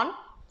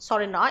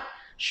solenoid,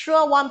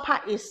 sure one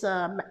part is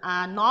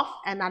north,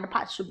 another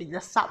part should be the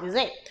south, is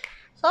it?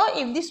 So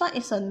if this one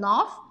is a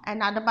north,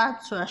 another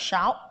part to a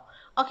south.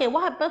 Okay,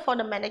 what happens for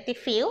the magnetic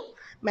field?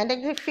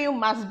 Magnetic field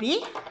must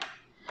be,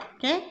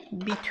 okay,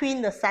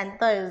 between the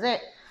center, is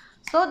it?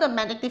 So the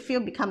magnetic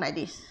field become like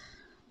this.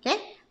 Okay,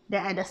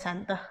 they're at the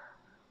center.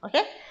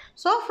 Okay,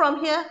 so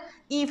from here,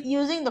 if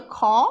using the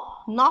core,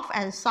 north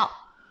and south,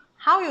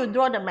 how you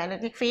draw the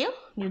magnetic field?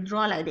 You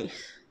draw like this.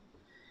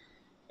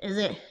 Is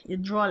it? You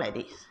draw like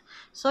this.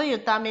 So you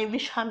tell me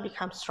which one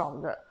becomes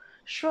stronger.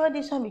 Sure,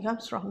 this one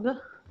becomes stronger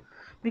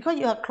because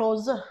you are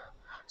closer.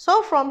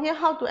 So from here,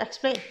 how to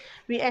explain?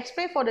 We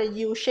explain for the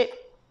U shape,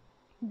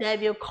 they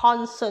will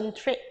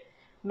concentrate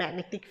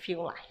magnetic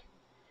field line.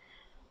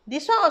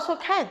 This one also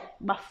can,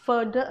 but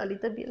further a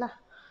little bit lah.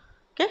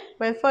 Okay,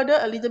 when further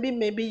a little bit,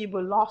 maybe you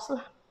will lose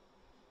lah.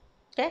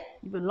 Okay,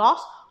 you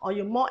lost or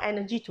you more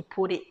energy to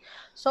put it.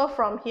 So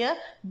from here,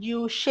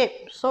 U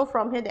shape. So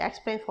from here they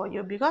explain for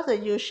you, because the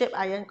U shape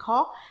iron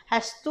core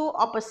has two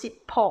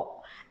opposite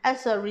poles.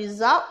 As a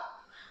result,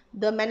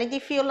 the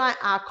magnetic field line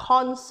are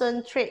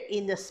concentrated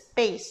in the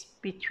space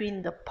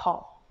between the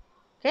pole.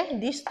 Okay,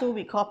 these two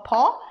we call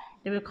pole.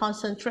 They will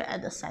concentrate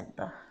at the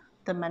center,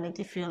 the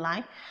magnetic field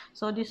line.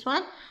 So this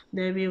one,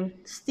 they will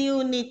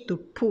still need to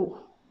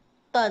pull,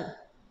 turn.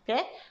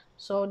 Okay,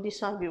 so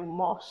this one will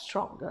more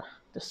stronger,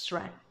 the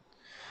strength.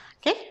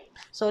 Okay,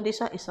 so this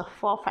one is a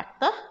 4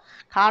 factor: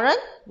 current,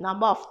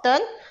 number of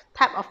turn,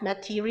 type of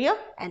material,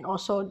 and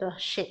also the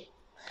shape.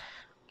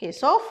 Okay,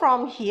 so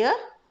from here,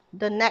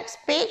 the next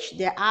page,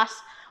 they ask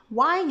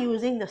why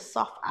using the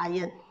soft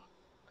iron,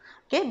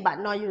 okay, but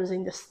not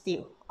using the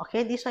steel.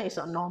 Okay, this one is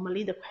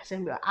normally the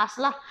question we'll ask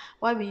lah.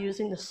 Why we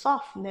using the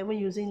soft, never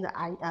using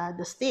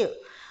the steel?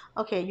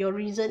 Okay, your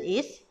reason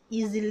is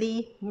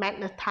easily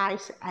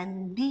magnetized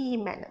and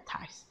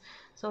demagnetized.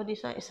 So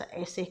this one is an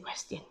essay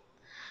question.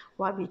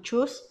 Why we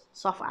choose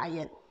soft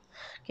iron?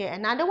 Okay,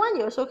 another one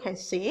you also can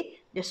say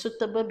the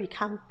suitable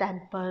become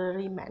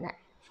temporary magnet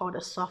for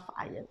the soft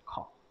iron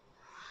core.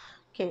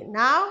 Okay,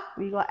 now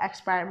we got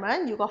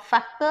experiment, you got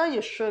factor,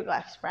 you sure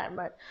got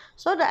experiment.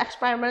 So the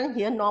experiment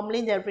here,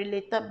 normally they're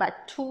related by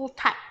two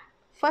types.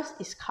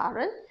 First is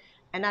current,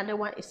 another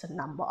one is the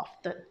number of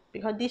turn.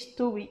 Because these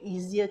two will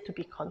easier to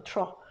be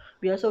controlled.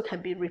 We also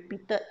can be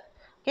repeated.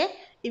 Okay,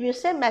 if you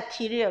say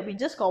material, we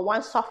just got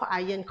one soft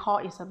iron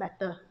core is a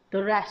better.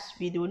 The rest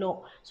we do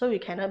know. So we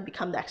cannot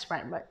become the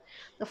experiment.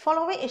 The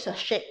following is a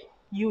shape,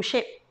 U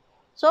shape.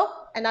 So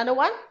another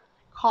one,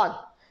 con.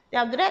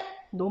 Then after that,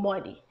 no more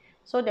already.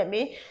 So that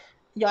means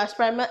your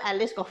experiment at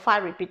least got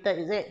 5 repeated,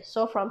 is it?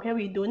 So from here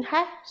we don't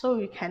have, so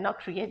we cannot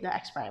create the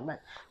experiment.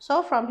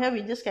 So from here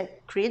we just can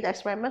create the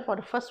experiment for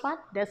the first one.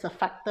 There's a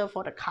factor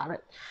for the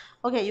current.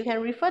 Okay, you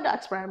can refer the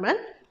experiment.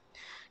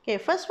 Okay,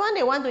 first one,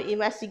 they want to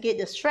investigate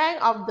the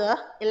strength of the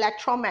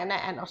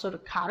electromagnet and also the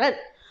current.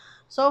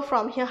 So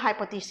from here,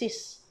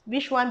 hypothesis,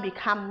 which one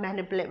become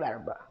manipulate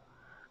variable?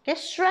 Okay,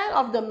 strength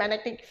of the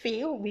magnetic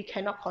field we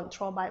cannot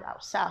control by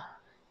ourselves.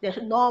 There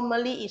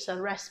normally is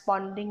a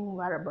responding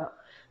variable.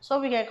 So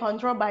we can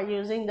control by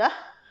using the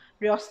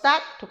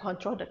rheostat to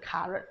control the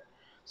current.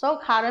 So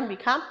current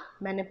become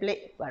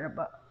manipulate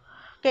variable.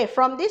 Okay,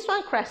 from this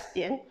one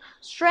question,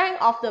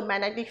 strength of the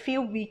magnetic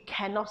field we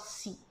cannot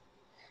see.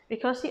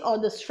 Because see, all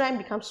the strength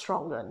becomes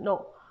stronger.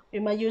 No, we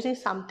are using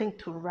something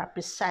to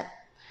represent.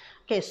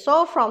 Okay,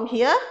 so from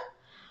here,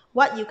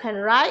 what you can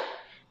write,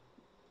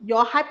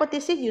 your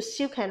hypothesis, you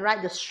still can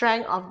write the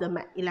strength of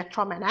the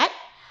electromagnet.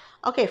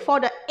 Okay, for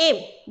the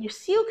aim, you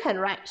still can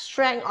write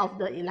strength of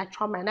the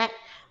electromagnet.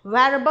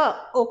 Variable,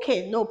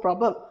 okay, no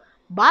problem.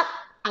 But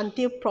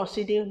until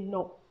procedure,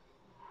 no.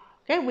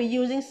 Okay, we're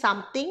using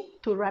something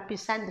to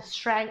represent the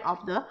strength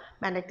of the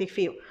magnetic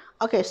field.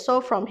 Okay, so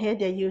from here,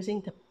 they're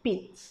using the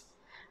pins.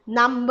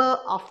 Number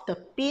of the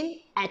pin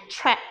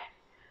attracted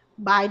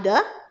by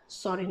the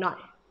solenoid.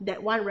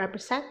 That one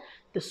represents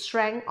the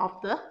strength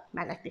of the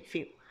magnetic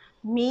field.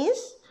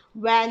 Means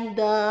when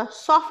the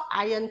soft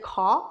iron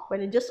core,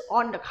 when you just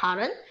on the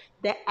current,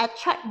 they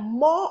attract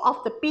more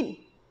of the pin.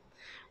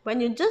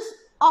 When you just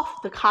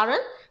off the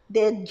current,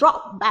 they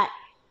drop back.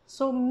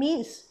 So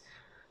means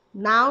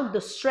now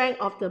the strength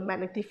of the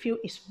magnetic field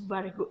is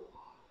very good.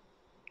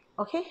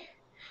 Okay,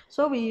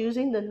 so we're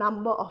using the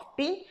number of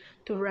pin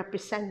to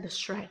represent the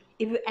strength.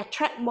 If you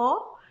attract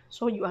more,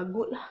 so you are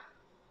good.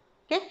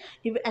 Okay,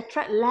 if you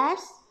attract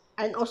less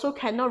and also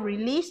cannot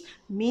release,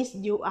 means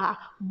you are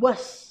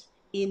worse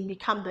in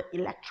become the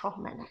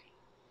electromagnet.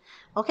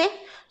 Okay,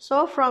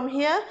 so from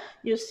here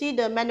you see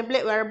the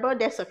manipulate variable,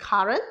 there's a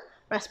current,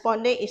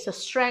 responding is the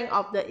strength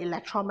of the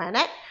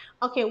electromagnet.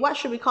 Okay, what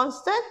should be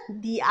constant?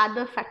 The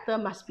other factor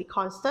must be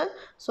constant.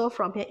 So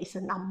from here is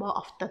the number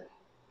of turn,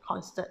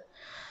 constant.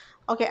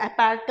 Okay,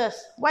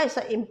 apparatus. What is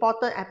the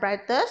important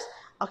apparatus?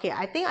 Okay,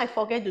 I think I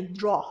forget to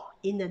draw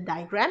in the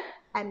diagram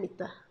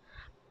ammeter.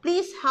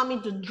 Please help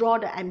me to draw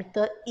the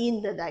ammeter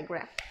in the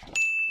diagram.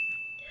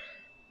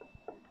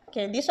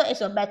 Okay, this one is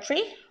your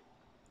battery.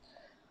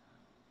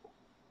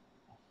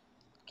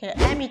 Okay,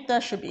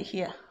 ammeter should be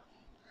here.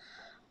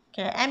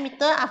 Okay,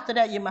 ammeter, after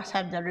that you must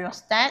have the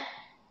rheostat.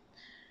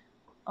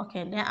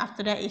 Okay, then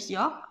after that is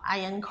your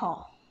iron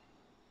core.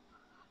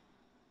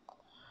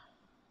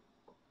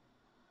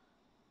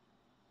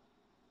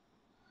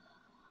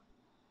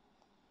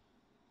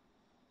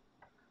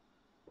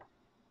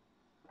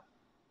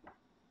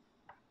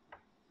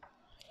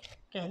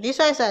 Okay, this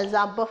one is an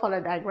example for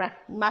the diagram.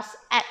 You must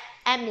add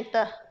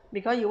ammeter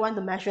because you want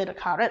to measure the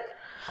current.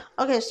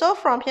 Okay, so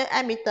from here,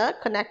 ammeter,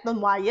 connector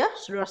wire,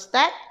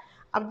 rheostat.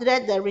 After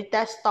that, the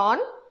reteston.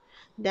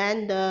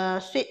 Then the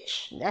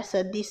switch, that's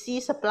a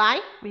DC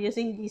supply. We're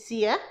using DC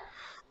here.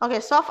 Okay,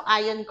 soft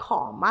iron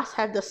core. Must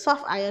have the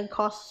soft iron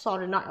core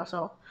solenoid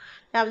also.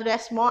 Then after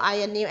that, small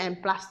iron nail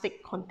and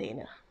plastic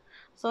container.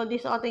 So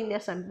these all things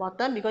that's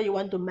important because you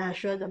want to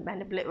measure the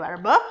manipulate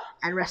variable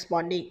and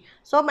responding.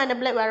 So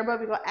manipulate variable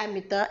we got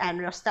ammeter and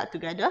rheostat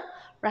together.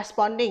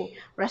 Responding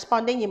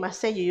you must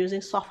say you're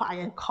using soft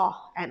iron core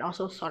and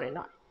also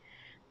solenoid.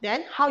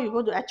 Then how you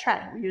go to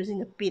attract? We're using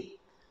the pin.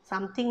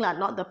 Something like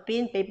not the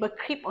pin, paper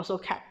clip also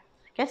can.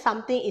 Okay,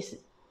 something is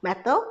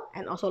metal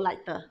and also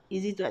lighter,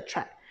 easy to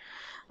attract.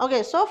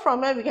 Okay, so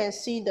from here we can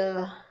see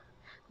the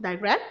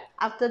diagram.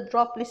 After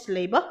draw, please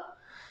label.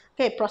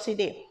 Okay,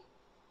 proceed.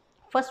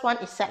 First one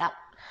is set up.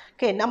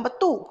 Okay, number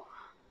two.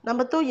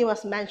 Number two, you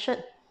must mention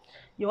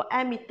your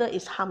ammeter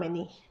is how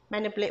many?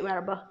 Manipulate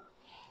variable.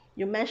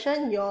 You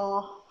mention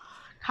your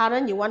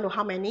current you want to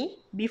how many.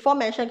 Before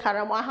mention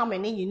current one how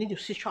many, you need to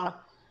switch on.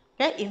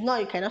 Okay, if not,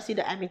 you cannot see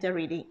the ammeter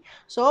reading.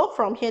 So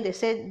from here, they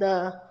say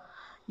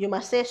you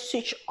must say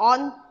switch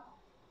on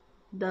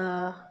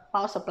the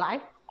power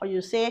supply, or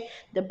you say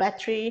the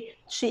battery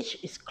switch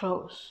is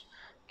closed.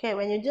 Okay,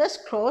 when you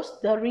just close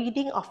the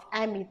reading of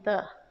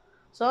ammeter,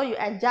 so you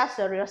adjust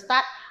the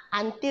rheostat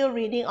until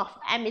reading of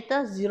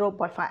ammeter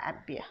 0.5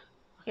 ampere.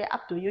 Okay,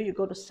 up to you, you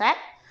go to set.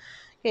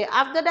 Okay,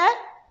 after that,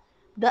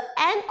 the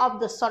end of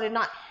the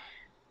solenoid,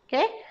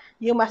 okay,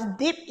 you must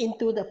dip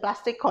into the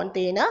plastic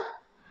container,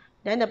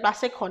 then the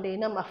plastic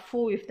container must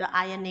full with the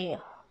iron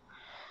nail.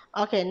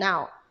 Okay,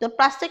 now the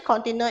plastic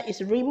container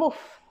is removed.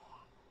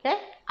 Okay,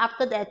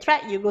 after the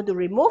attract, you go to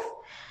remove.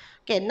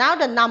 Okay, now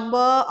the number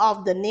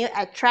of the nail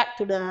attract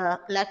to the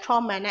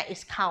electromagnet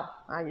is count.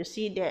 You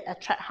see they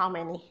attract how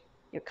many?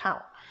 You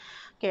count.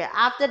 Okay,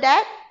 after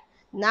that,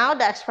 now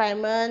the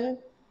experiment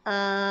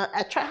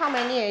attract how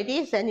many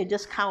already, then you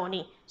just count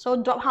only.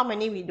 So drop how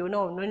many we don't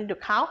know, no need to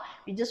count.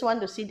 We just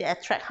want to see the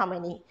attract how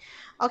many.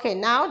 Okay,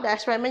 now the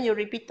experiment you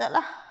repeated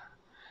lah.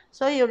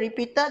 So you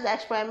repeated the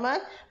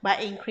experiment by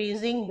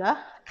increasing the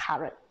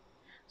current.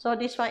 So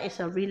this one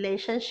is a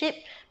relationship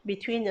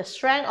between the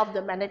strength of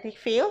the magnetic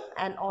field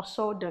and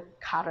also the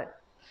current.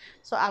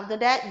 So after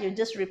that, you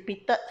just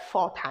repeat it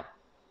 4 times.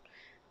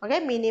 Okay,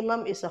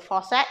 minimum is a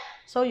 4 set.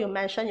 So you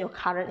mention your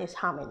current is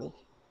how many.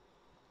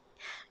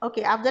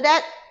 Okay, after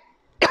that,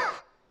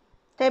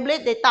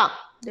 tablet data.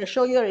 They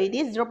show you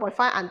already 0.5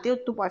 until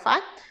 2.5.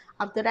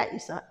 After that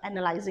is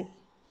analyzing.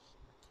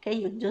 Okay,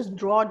 you just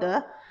draw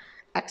the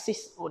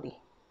axis only.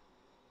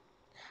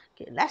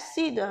 Okay, let's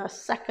see the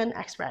second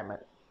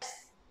experiment.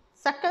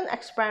 Second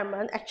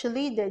experiment,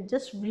 actually they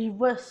just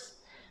reverse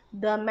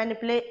the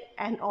manipulate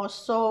and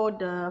also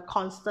the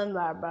constant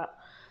variable.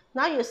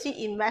 Now you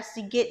see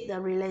investigate the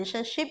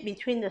relationship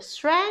between the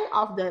strength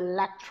of the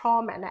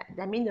electromagnet,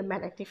 that means the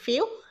magnetic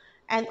field,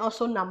 and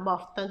also number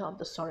of turns of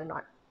the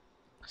solenoid.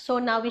 So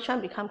now which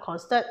one become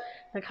constant?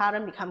 The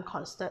current become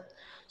constant.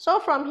 So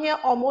from here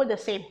almost the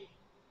same.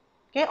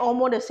 Okay,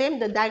 almost the same.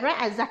 The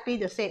diagram exactly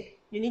the same.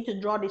 You need to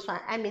draw this one,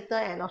 ammeter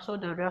and also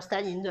the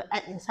rheostat you need to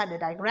add inside the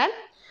diagram.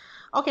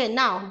 Okay,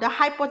 now the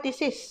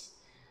hypothesis.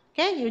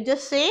 Okay, you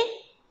just say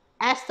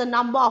as the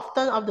number of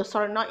turns of the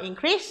solenoid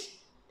increase,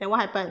 then what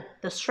happened?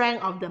 The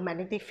strength of the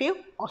magnetic field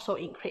also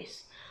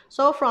increase.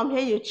 So from here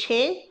you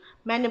change,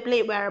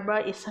 manipulate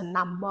variable is a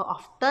number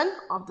of turns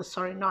of the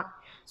solenoid.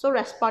 So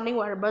responding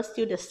variable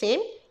still the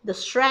same, the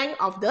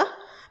strength of the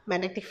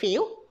magnetic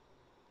field.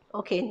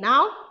 Okay,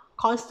 now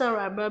constant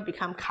variable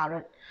become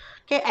current.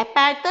 Okay,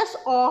 apparatus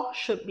all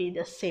should be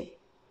the same.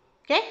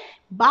 Okay,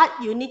 but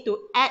you need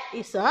to add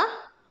is a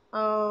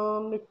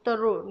meter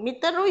rule.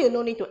 Meter rule you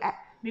no need to add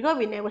because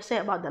we never say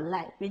about the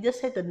length. We just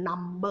say the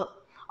number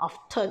of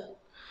turn.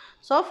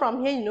 So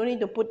from here you no need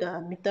to put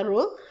the meter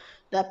rule.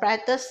 The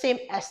apparatus same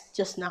as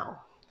just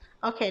now.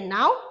 Okay,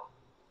 now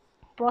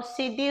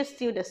procedure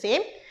still the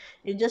same.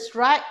 You just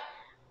write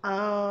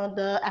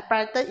the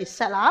apparatus is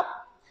set up.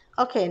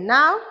 Okay,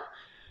 now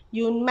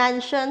you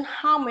mention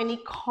how many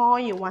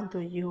coin you want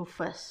to use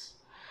first.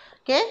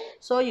 Okay,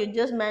 so you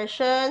just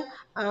mention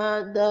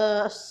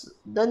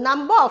the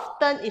number of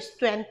turn is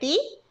 20.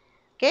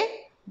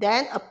 Okay,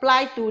 then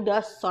apply to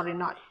the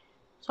solenoid.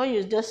 So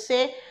you just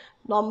say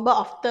number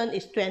of turn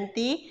is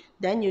 20,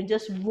 then you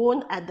just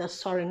wound at the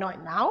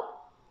solenoid now.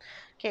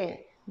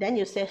 Okay, then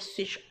you say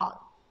switch on.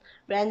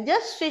 When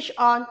just switch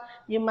on,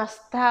 you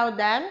must tell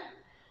them,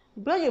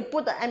 because you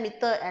put the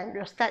ammeter and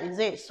rheostat, is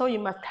it? So you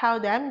must tell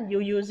them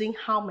you're using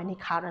how many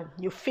current.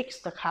 You fix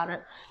the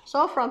current.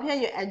 So from here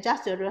you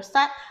adjust the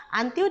rheostat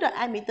until the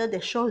ammeter they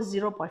show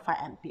 0.5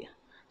 ampere.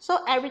 So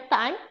every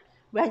time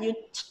when you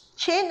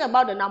change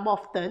about the number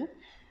of turn,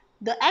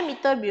 the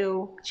ammeter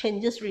will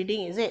changes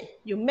reading, is it?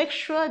 You make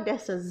sure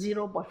there's a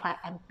 0.5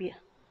 ampere.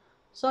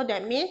 So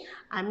that means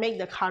I make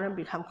the current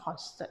become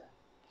constant.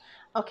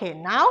 Okay,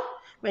 now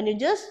when you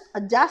just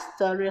adjust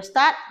the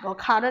rheostat or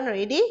current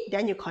already,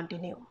 then you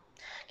continue.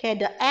 Okay,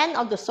 the end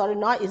of the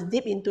solenoid is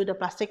dipped into the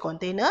plastic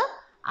container.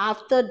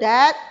 After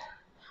that,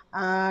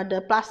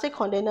 the plastic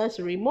container is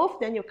removed,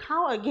 then you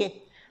count again.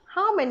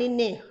 How many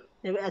nails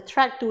they will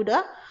attract to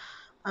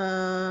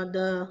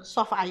the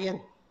soft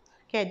iron.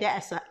 Okay,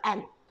 that is the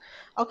end.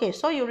 Okay,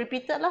 so you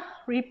repeated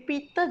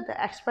the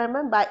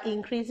experiment by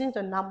increasing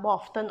the number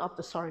of turns of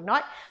the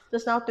solenoid.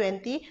 Just now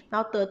 20,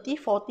 now 30,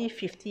 40,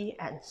 50,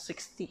 and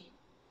 60.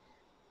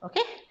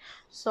 Okay,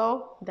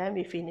 so then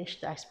we finish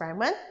the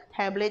experiment.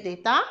 Tabulate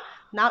data.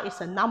 Now it's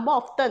the number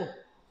of turn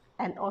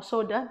and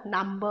also the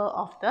number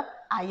of the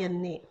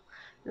iron nail.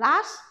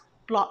 Last,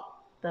 plot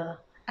the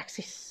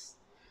axis.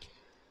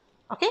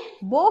 Okay,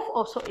 both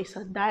also is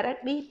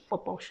directly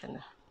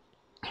proportional.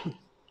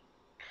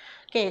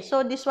 Okay,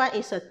 so this one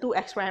is a 2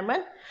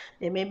 experiment.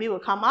 Then maybe will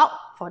come out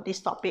for this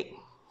topic.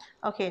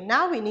 Okay,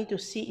 now we need to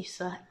see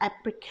is an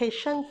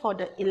application for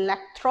the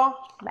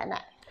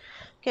electromagnet.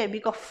 Okay, we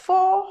got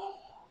 4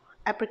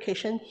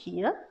 application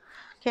here.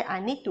 Okay, I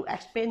need to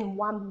explain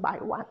one by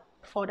one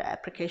for the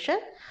application.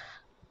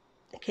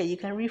 Okay, you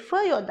can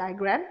refer your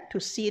diagram to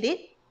see it.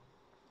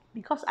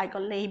 Because I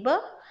got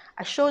label,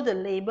 I show the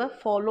label,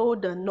 follow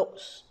the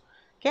notes.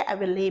 Okay, I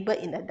will label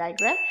in the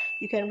diagram.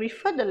 You can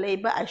refer the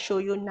label I show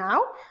you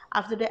now.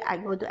 After that, I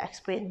go to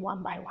explain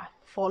one by one.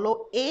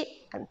 Follow A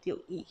until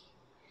E.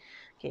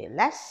 Okay,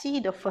 let's see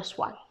the first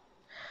one.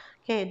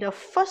 Okay, the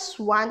first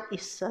one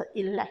is an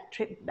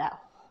electric bell.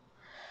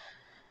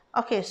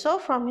 Okay, so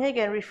from here you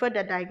can refer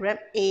the diagram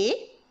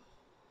A.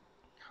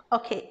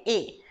 Okay,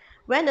 A.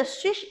 When the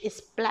switch is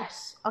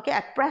pressed, okay,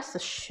 I press the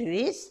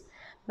switch.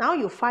 Now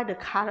you find the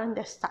current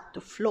that start to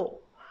flow.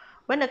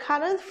 When the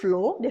current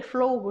flow, the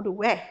flow go to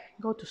where?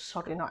 Go to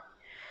solenoid.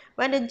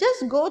 When they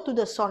just go to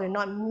the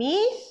solenoid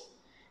means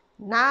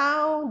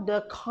now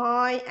the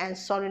coil and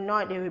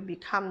solenoid, they will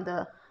become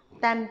the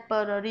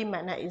temporary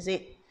magnet, is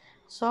it?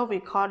 So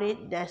we call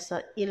it there's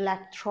an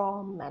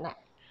electromagnet.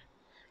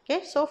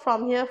 Okay, so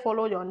from here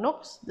follow your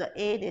notes. The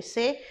A, they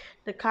say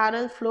the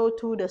current flow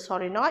to the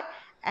solenoid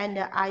and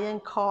the iron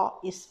core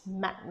is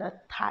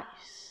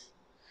magnetized.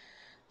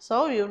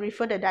 So you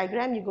refer the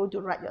diagram, you go to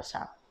write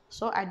yourself.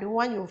 So I don't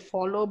want you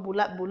follow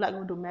bullet,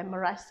 go to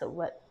memorize the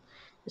word.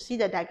 You see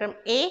the diagram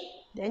A,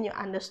 then you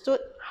understood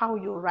how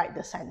you write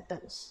the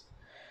sentence.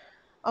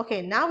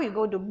 Okay, now we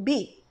go to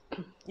B.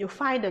 You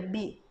find the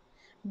B.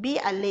 B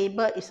I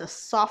label is a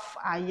soft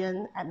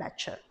iron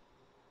armature.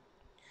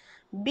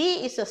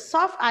 B is a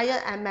soft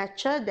iron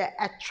armature that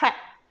attract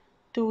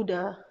to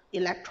the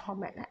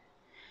electromagnet.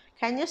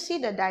 Can you see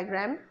the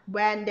diagram?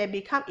 When they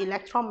become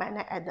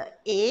electromagnet at the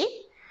A,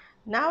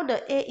 now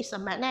the A is a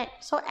magnet.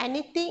 So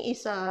anything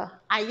is a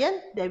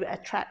iron, they will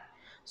attract.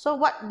 So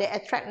what they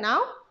attract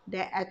now?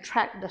 They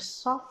attract the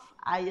soft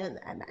iron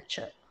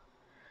armature.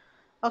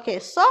 Okay,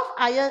 soft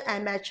iron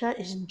armature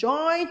is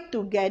joined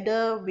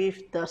together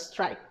with the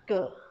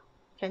striker.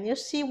 Can you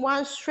see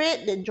one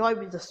straight? They join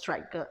with the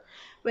striker.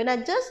 When I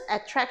just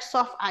attract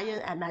soft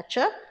iron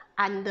armature,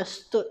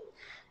 understood,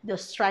 the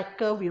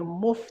striker will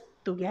move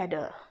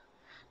together.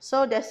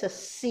 So there's a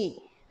C.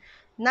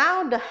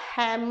 Now the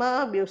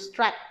hammer will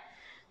strike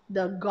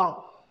the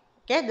gong.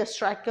 Okay, the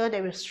striker,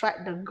 they will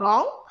strike the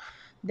gong,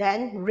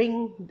 then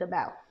ring the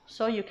bell.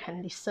 So you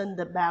can listen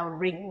the bell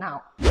ring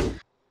now.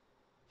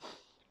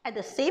 At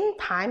the same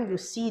time, you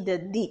see the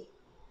D.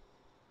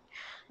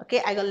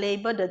 Okay, I will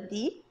label the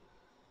D.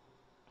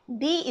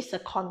 D is a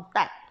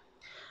contact.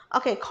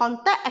 Okay,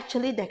 contact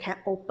actually they can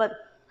open.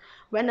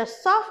 When the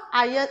soft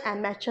iron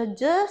armature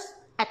just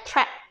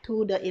attract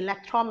to the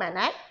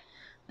electromagnet,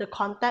 the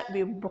contact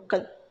will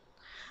broken.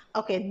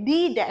 Okay,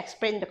 D they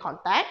explain the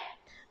contact.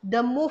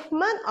 The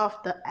movement of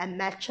the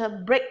armature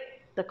break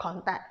the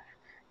contact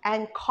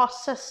and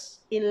causes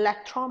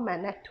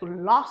electromagnet to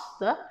lose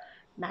the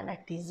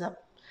magnetism.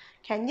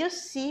 Can you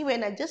see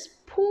when I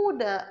just pull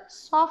the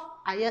soft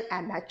iron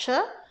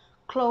armature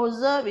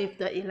closer with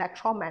the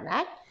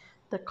electromagnet,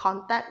 the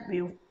contact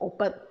will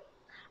open.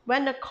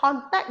 When the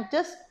contact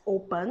just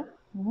open,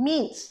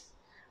 means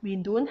we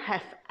don't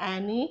have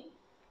any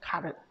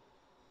current.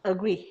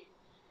 Agree?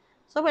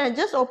 So when I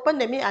just open,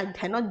 that means I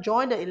cannot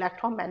join the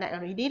electromagnet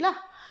already lah.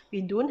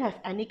 We don't have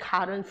any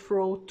current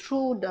flow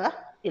through the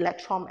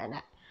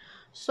electromagnet.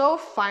 So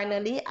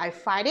finally, I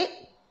find it.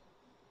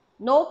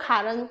 No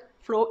current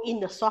flow in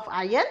the soft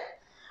iron.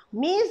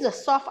 Means the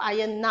soft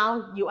iron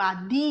now you are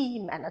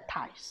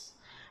demagnetized.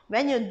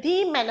 When you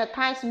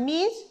demagnetize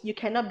means you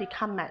cannot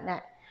become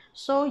magnet.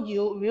 So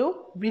you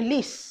will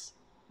release.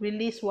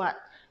 Release what?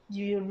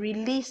 You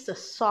release the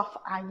soft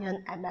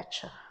iron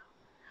armature.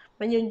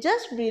 When you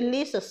just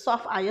release the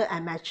soft iron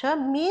armature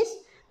means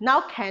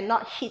now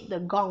cannot hit the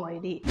gong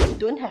already.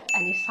 Don't have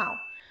any sound.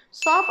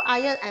 Soft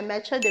iron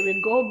armature, they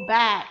will go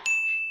back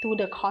to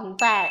the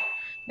contact.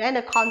 Then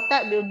the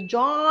contact will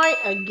join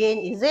again,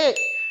 is it?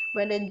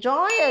 When they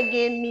join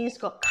again means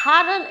got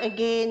current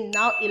again.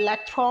 Now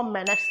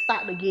electromagnet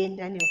start again.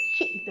 Then you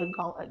hit the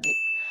gong again.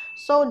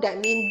 So that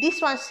means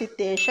this one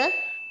situation,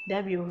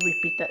 then will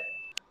repeat it.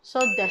 So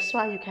that's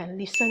why you can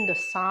listen the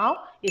sound.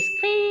 It's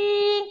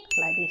cling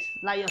like this,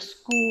 like your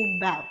school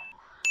bell.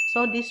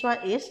 So this one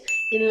is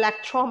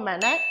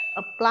electromagnet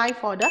apply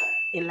for the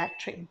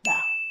electric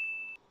bell.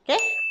 Okay,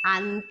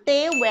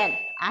 until when?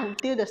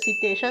 Until the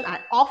situation I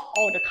off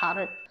all the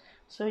current.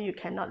 So you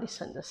cannot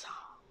listen the sound.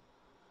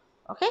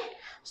 Okay,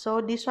 so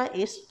this one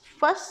is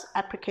first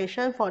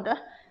application for the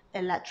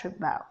electric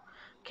bell.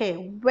 Okay,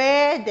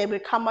 where they will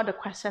come out the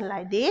question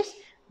like this.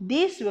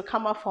 This will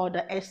come up for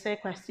the essay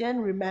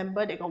question.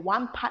 Remember, they got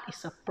one part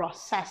is a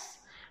process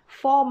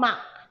 4 mark.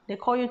 They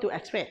call you to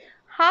explain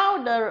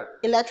how the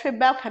electric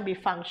bell can be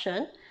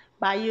functioned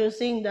by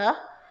using the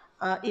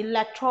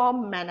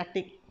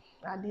electromagnetic,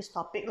 this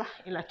topic lah,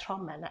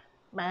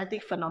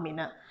 electromagnetic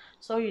phenomena.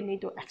 So you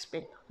need to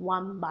explain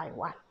one by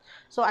one.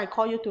 So I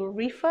call you to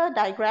refer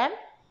diagram,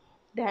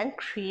 then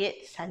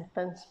create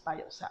sentence by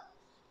yourself.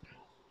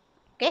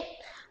 Okay,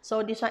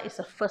 so this one is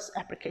the first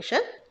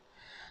application.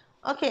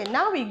 Okay,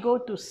 now we go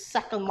to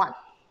second one.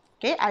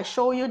 Okay, I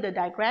show you the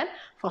diagram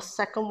for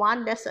second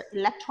one. There's an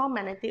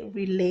electromagnetic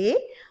relay.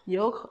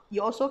 You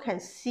also can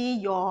see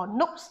your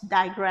notes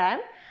diagram.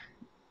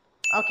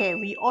 Okay,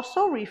 we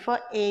also refer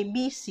A,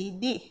 B, C,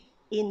 D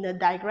in the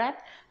diagram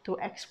to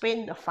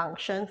explain the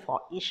function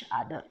for each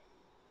other.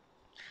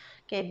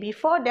 Okay,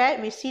 before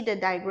that, we see the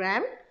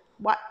diagram.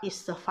 What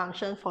is the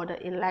function for the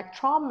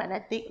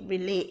electromagnetic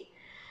relay?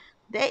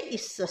 There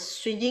is a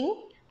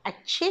switching. A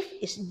chip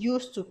is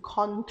used to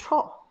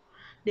control.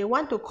 They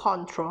want to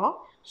control,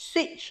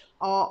 switch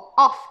or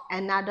off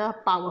another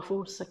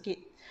powerful circuit.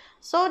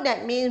 So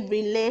that means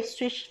relay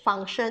switch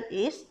function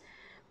is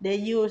they're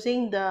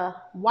using the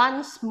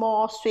one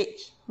small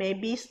switch,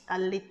 maybe a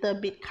little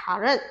bit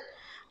current.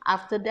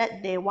 After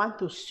that, they want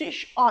to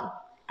switch on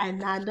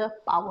another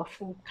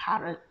powerful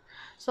current.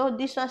 So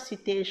this one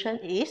situation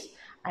is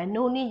I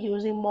no need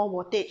using more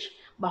voltage,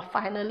 but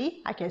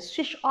finally I can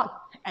switch on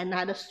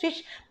another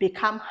switch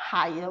become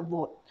higher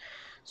volt.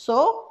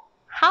 So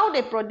how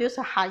they produce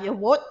a higher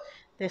volt?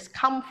 This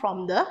come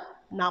from the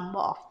number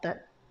of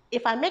turn.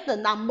 If I make the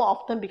number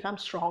of turn become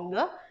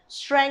stronger,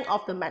 strength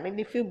of the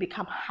magnetic field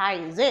become high,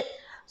 is it?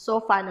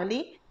 So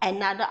finally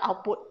another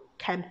output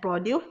can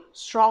produce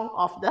strong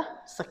of the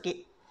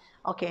circuit.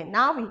 Okay,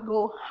 now we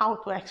go how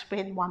to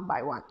explain one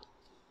by one.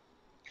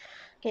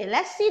 Okay,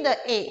 let's see the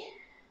A.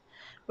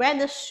 When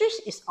the switch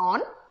is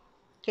on,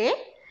 okay,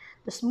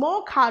 the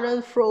small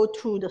current flow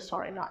through the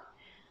solenoid.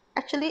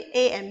 Actually,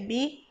 A and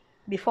B,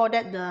 before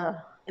that, the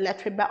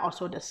electric bell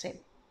also the same.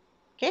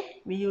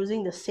 Okay, we're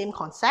using the same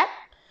concept.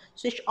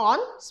 Switch on,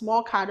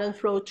 small current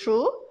flow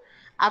through.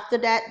 After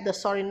that, the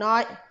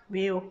solenoid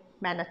will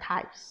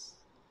magnetize.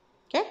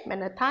 Okay,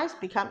 magnetize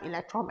become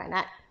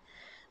electromagnet.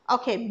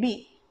 Okay,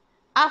 B.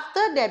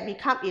 After they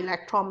become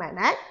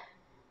electromagnet,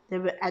 they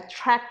will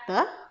attract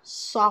the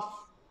soft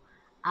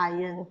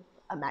iron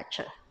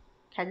armature.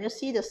 Can you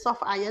see the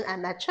soft iron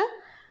armature?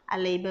 I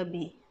label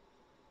B.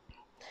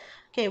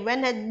 Okay,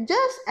 when I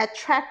just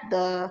attract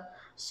the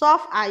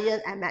soft iron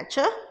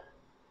armature,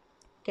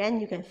 again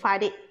you can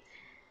find it.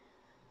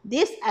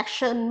 This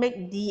action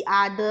make the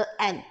other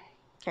end.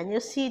 Can you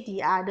see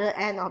the other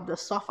end of the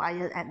soft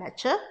iron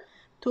armature?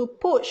 To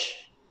push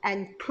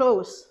and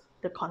close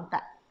the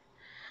contact.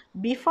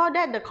 Before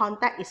that, the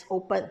contact is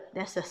open.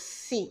 There's a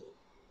C.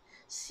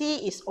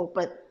 C is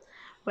open.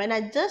 When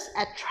I just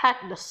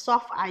attract the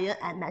soft iron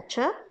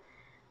armature,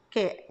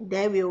 okay,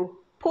 they will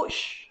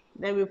push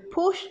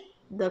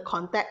the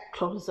contact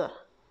closer.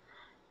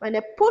 When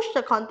they push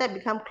the contact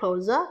become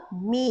closer,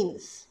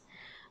 means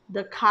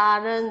the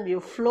current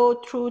will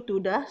flow through to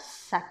the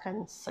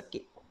second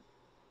circuit.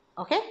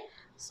 Okay,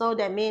 so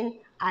that means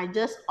I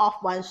just off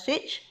one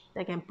switch,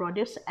 they can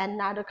produce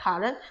another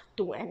current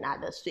to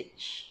another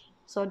switch.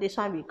 So this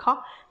one we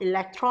call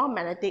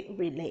electromagnetic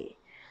relay.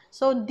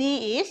 So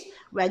D is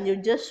when you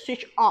just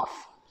switch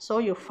off. So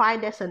you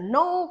find there's a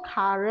no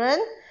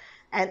current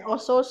and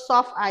also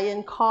soft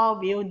iron core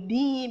will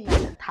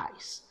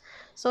demagnetize.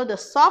 So the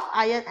soft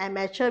iron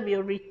armature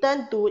will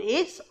return to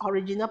its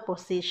original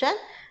position.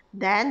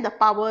 Then the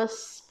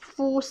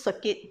powerful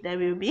circuit that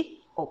will be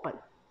open.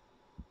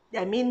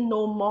 That means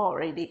no more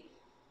already.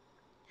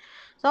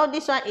 So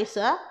this one is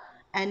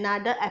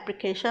another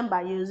application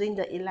by using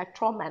the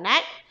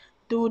electromagnet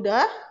to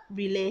the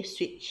relay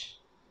switch.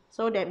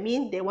 So that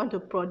means they want to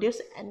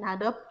produce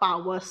another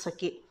power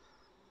circuit.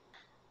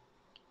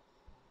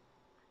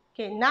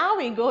 Okay, now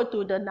we go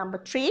to the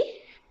number 3.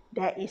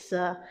 There is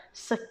a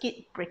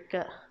circuit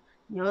breaker.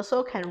 You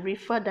also can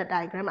refer the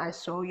diagram I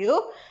show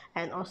you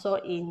and also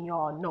in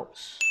your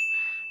notes.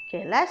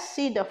 Okay, let's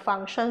see the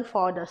function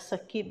for the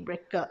circuit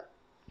breaker.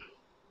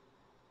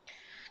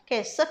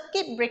 Okay,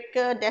 circuit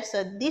breaker, there's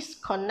a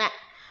disconnect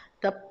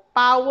the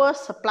power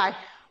supply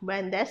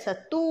when there's a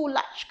too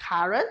large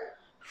current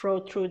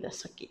flow through the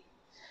circuit.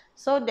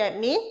 So that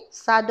means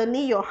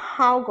suddenly your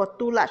house got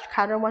too large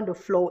current want to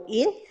flow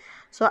in.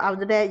 So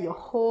after that, your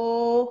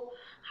whole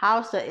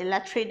house, the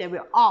electric, they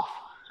will off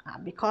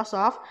because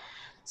of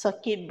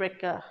circuit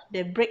breaker.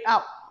 They break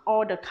out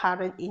all the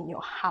current in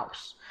your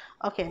house.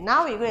 Okay,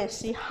 now we're going to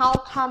see how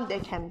come they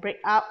can break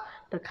out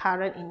the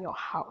current in your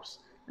house.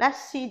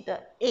 Let's see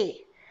the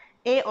A.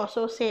 A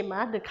also same,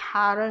 the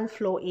current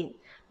flow in.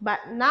 But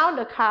now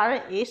the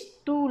current is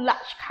too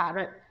large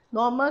current.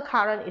 Normal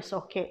current is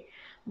okay.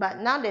 But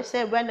now they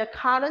say when the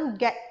current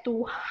get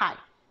too high,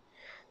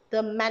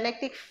 the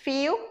magnetic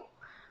field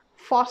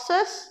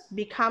forces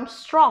become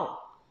strong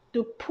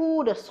to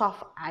pull the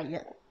soft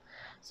iron.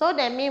 So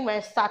that means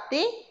when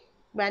starting,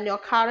 when your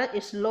current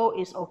is low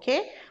is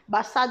okay,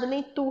 but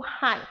suddenly too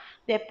high,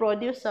 they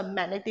produce a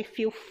magnetic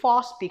field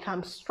force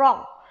becomes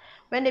strong.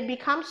 When they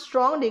become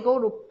strong, they go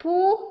to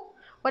pull.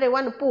 What they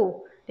want to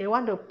pull? They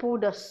want to pull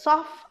the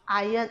soft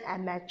iron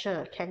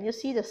armature. Can you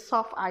see the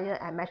soft iron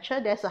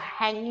armature? There's a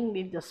hanging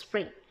with the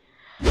spring.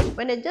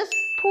 When they just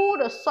pull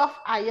the soft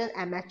iron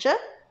armature,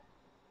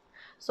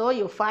 so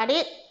you find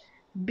it,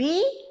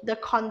 B, the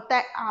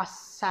contact are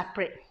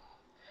separate.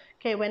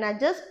 Okay, when I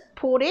just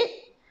pull it,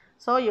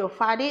 so you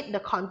find it, the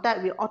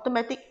contact will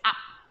automatically up.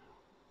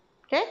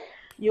 Okay,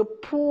 you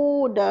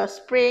pull the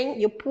spring,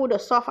 you pull the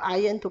soft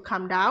iron to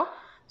come down.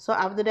 So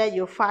after that,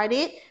 you find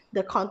it,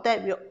 the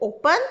contact will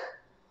open.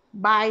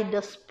 By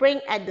the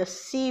spring at the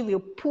C will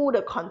pull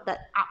the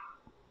contact up.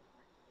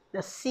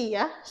 The C,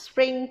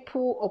 spring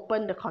pull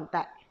open the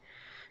contact.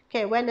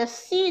 Okay, when the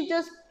C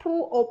just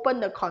pull open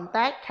the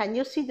contact, can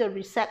you see the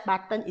reset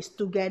button is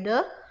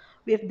together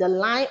with the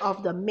line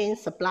of the main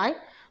supply?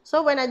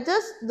 So when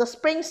the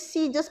spring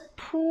C just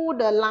pull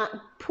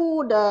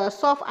the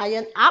soft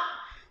iron up,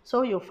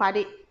 so you find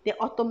it, they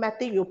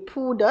automatically will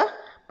pull the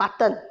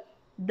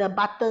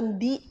button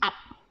D up.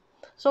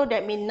 So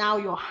that means now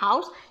your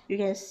house, you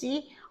can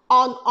see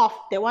on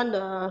off, they want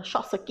the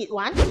short circuit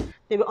one,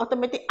 they will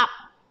automatically up.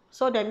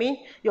 So that means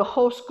your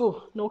whole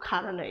school, no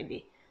current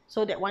already.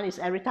 So that one is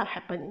every time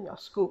happen in your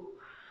school.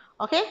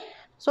 Okay,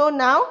 so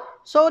now,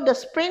 so the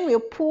spring will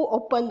pull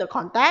open the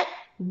contact,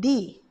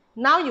 D.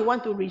 Now you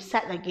want to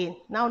reset again.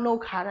 Now no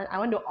current, I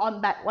want to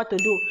on back. What to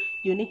do?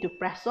 You need to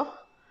press.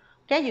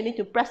 Okay, you need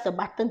to press the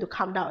button to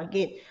come down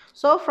again.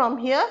 So from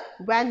here,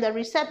 when the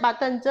reset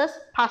button just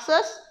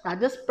passes,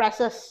 just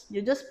presses,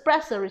 you just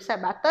press the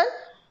reset button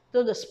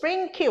to the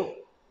spring Q.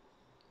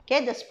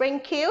 Okay, the spring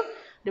Q,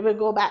 they will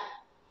go back.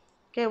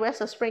 Okay, where's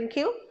the spring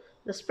Q?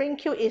 The spring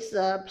Q is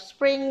the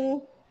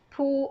spring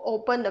pull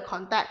open the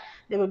contact.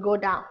 They will go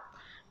down.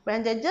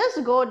 When they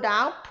just go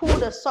down, pull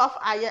the soft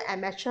iron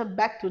armature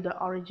back to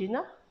the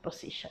original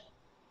position.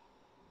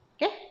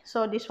 Okay,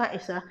 so this one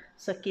is a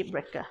circuit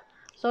breaker.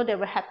 So that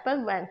will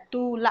happen when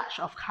too large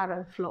of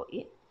current flow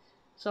in.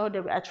 So they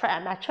will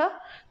attract armature,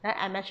 then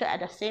armature at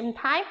the same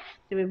time,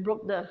 they will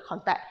break the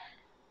contact.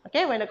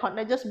 Okay, when the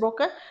contact just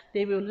broken,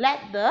 they will let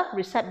the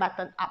reset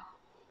button up.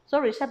 So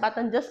reset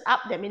button just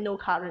up, that means no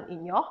current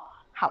in your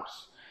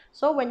house.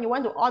 So when you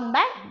want to on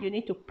back, you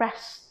need to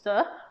press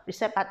the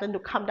reset button to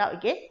come down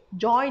again,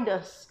 join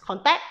the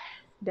contact,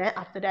 then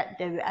after that,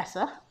 they will as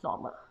a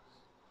normal.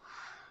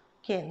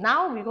 Okay,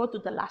 now we go to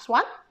the last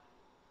one.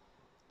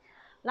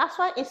 Last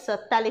one is a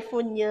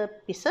telephone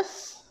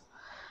earpieces.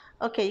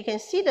 Okay, you can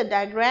see the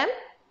diagram,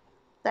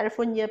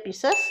 telephone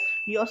earpieces.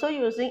 We're also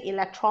using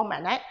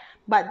electromagnet,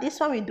 but this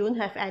one we don't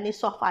have any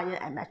soft iron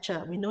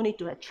armature. We no need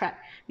to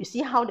attract. We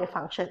see how they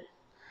function.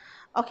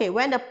 Okay,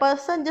 when the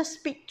person just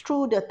speak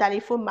through the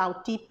telephone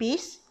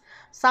mouthpiece,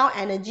 sound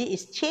energy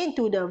is changed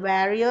to the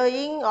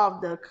varying of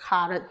the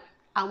current.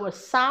 Our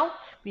sound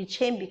will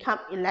change become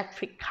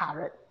electric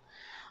current.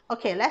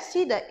 Okay, let's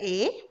see the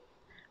A.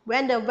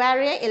 When the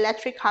varying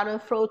electric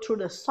current flow through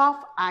the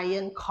soft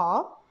iron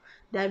core,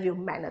 they will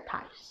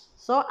magnetize.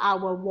 So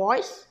our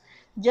voice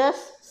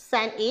just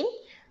send in,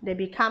 they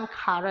become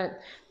current.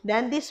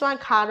 Then this one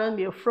current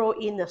will flow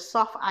in the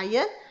soft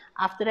iron.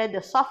 After that,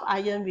 the soft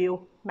iron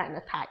will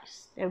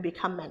magnetize. They will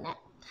become magnet.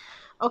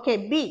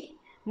 Okay, B.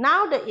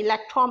 Now the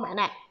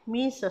electromagnet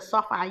means the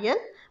soft iron,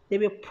 they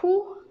will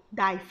pull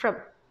diaphragm.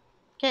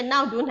 Okay,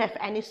 now don't have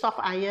any soft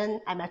iron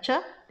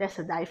armature, that's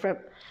a diaphragm.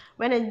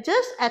 When it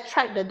just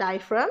attract the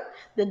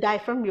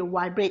diaphragm will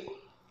vibrate.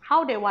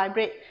 How they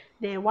vibrate?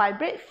 They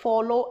vibrate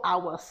follow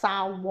our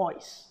sound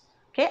voice.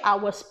 Okay,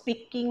 our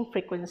speaking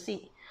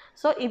frequency.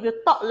 So if you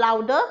talk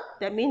louder,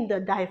 that means the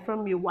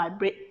diaphragm will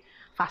vibrate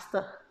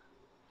faster.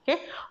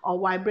 Okay, or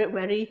vibrate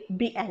very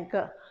big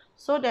angle.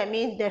 So that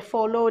means they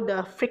follow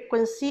the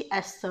frequency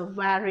as the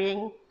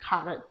varying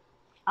current.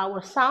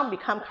 Our sound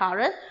become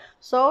current,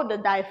 so the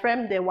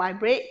diaphragm, they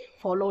vibrate,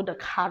 follow the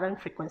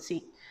current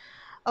frequency.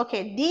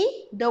 Okay,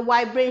 D, the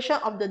vibration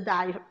of the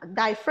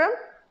diaphragm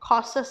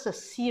causes a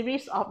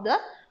series of the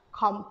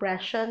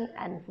compression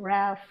and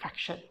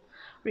rarefaction.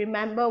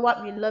 Remember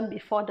what we learned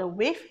before the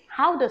wave,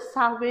 how the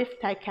sound wave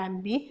that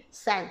can be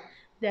sent.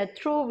 They're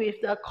through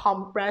with the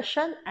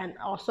compression and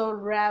also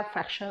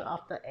rarefaction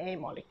of the air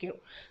molecule.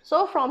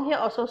 So from here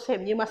also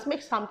same, you must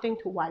make something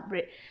to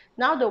vibrate.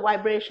 Now the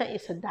vibration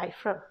is a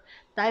diaphragm.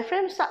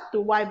 Diaphragm start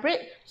to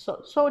vibrate,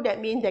 so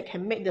that means they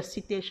can make the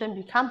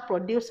citation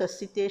produce a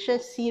citation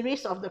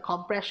series of the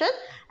compression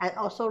and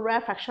also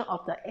rarefaction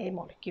of the air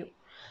molecule.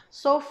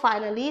 So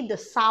finally, the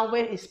sound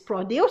wave is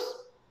produced.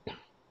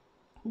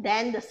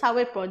 Then the sound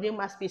wave produced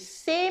must be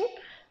same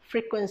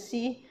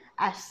frequency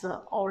as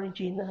the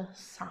original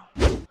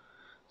sound.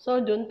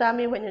 So don't tell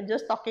me when you're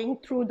just talking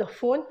through the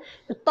phone,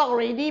 you talk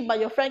already, but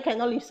your friend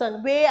cannot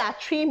listen. Wait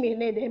 3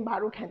 minutes, then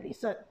Baru can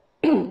listen.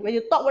 When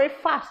you talk very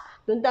fast,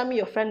 don't tell me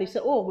your friend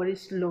listen, oh, very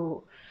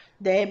slow.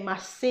 They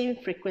must same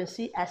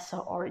frequency as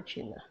the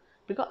original.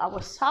 Because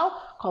our sound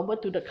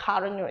convert to the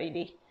current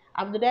already.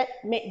 After that,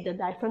 make the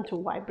diaphragm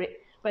to vibrate.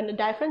 When the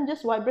diaphragm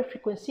just vibrate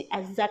frequency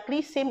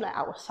exactly same like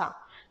our sound,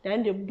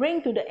 then you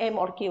bring to the air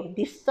molecule,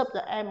 disturb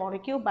the air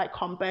molecule by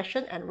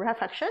compression and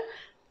rarefaction,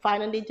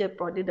 finally they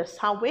produce the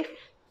sound wave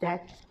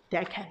that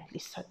they can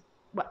listen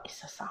what is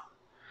the sound.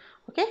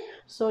 Okay,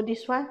 so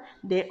this one,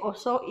 they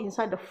also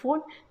inside the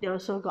phone, they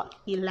also got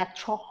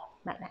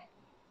electromagnet.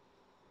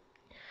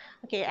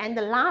 Okay, and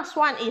the last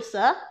one is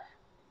a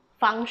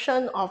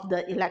function of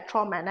the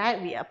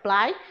electromagnet we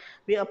apply.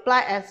 We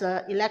apply as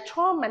a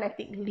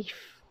electromagnetic lift.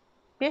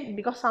 Okay,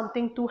 because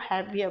something too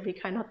heavy we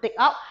cannot take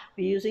out,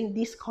 we're using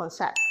this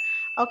concept.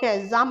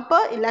 Okay, example,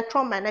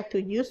 electromagnet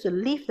to use to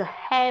lift the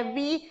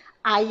heavy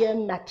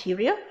iron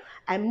material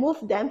and move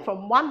them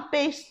from one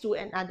place to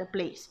another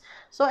place.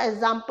 So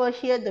example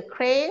here, the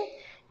crane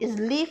is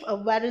lift a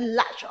very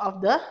large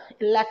of the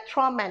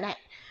electromagnet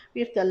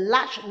with the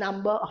large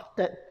number of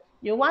turns.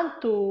 You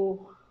want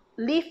to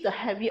lift the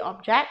heavy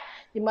object,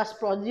 you must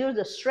produce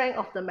the strength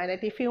of the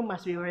magnetic field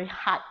must be very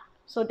high.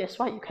 So that's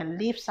why you can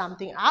lift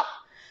something up.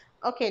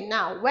 Okay,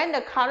 now when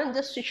the current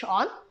just switch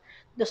on,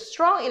 the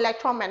strong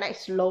electromagnet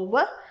is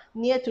lower,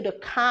 near to the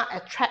car,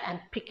 attract and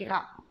pick it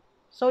up.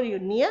 So you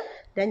near,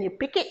 then you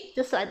pick it,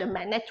 just like the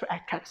magnet to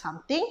attract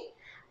something.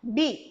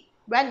 B,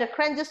 when the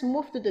crane just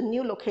move to the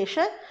new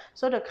location,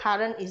 so the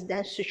current is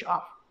then switched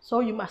off.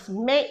 So you must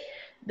make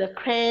the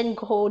crane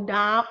go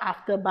down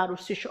after baru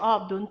switch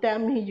off. Don't tell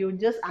me you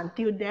just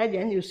until there,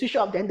 then you switch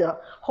off, then the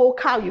whole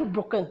car you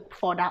broken,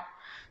 fall down.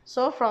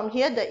 So from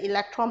here, the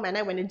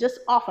electromagnet, when it just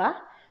off,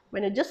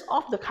 when it just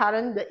off the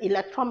current, the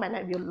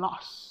electromagnet will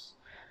lost.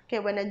 Okay,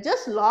 when it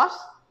just lost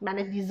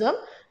magnetism,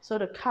 so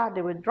the car,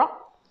 they will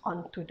drop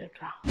onto the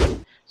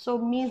ground. So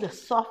means the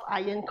soft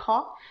iron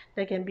core,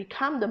 they can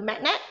become the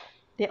magnet.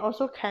 They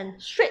also can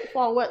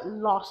straightforward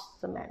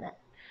lost the magnet.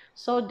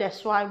 So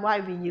that's why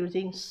we're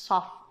using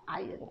soft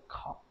iron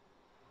core.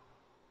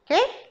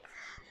 Okay,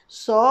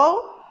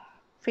 so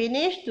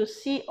finish to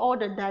see all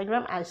the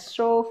diagram I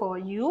show for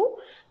you.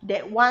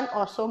 That one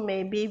also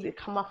maybe will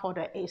come up for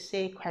the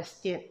essay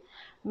question.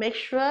 Make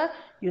sure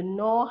you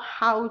know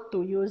how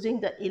to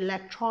using the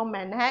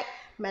electromagnet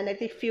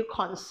magnetic field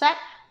concept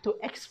to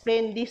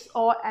explain this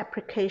all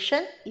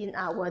application in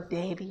our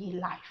daily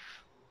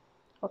life.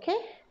 Okay,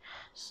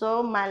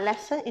 so my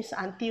lesson is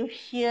until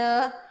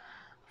here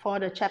for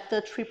the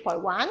chapter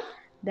 3.1.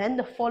 Then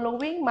the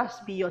following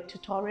must be your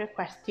tutorial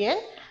question.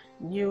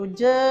 You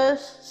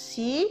just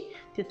see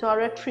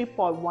tutorial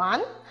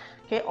 3.1.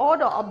 Okay, all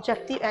the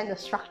objective and the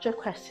structure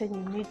question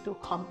you need to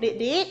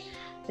complete it.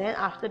 Then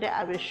after that,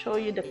 I will show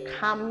you the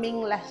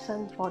coming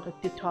lesson for the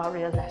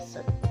tutorial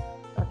lesson.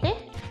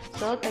 Okay,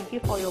 so thank you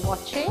for your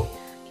watching.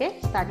 Okay,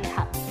 study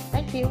hard.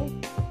 Thank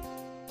you.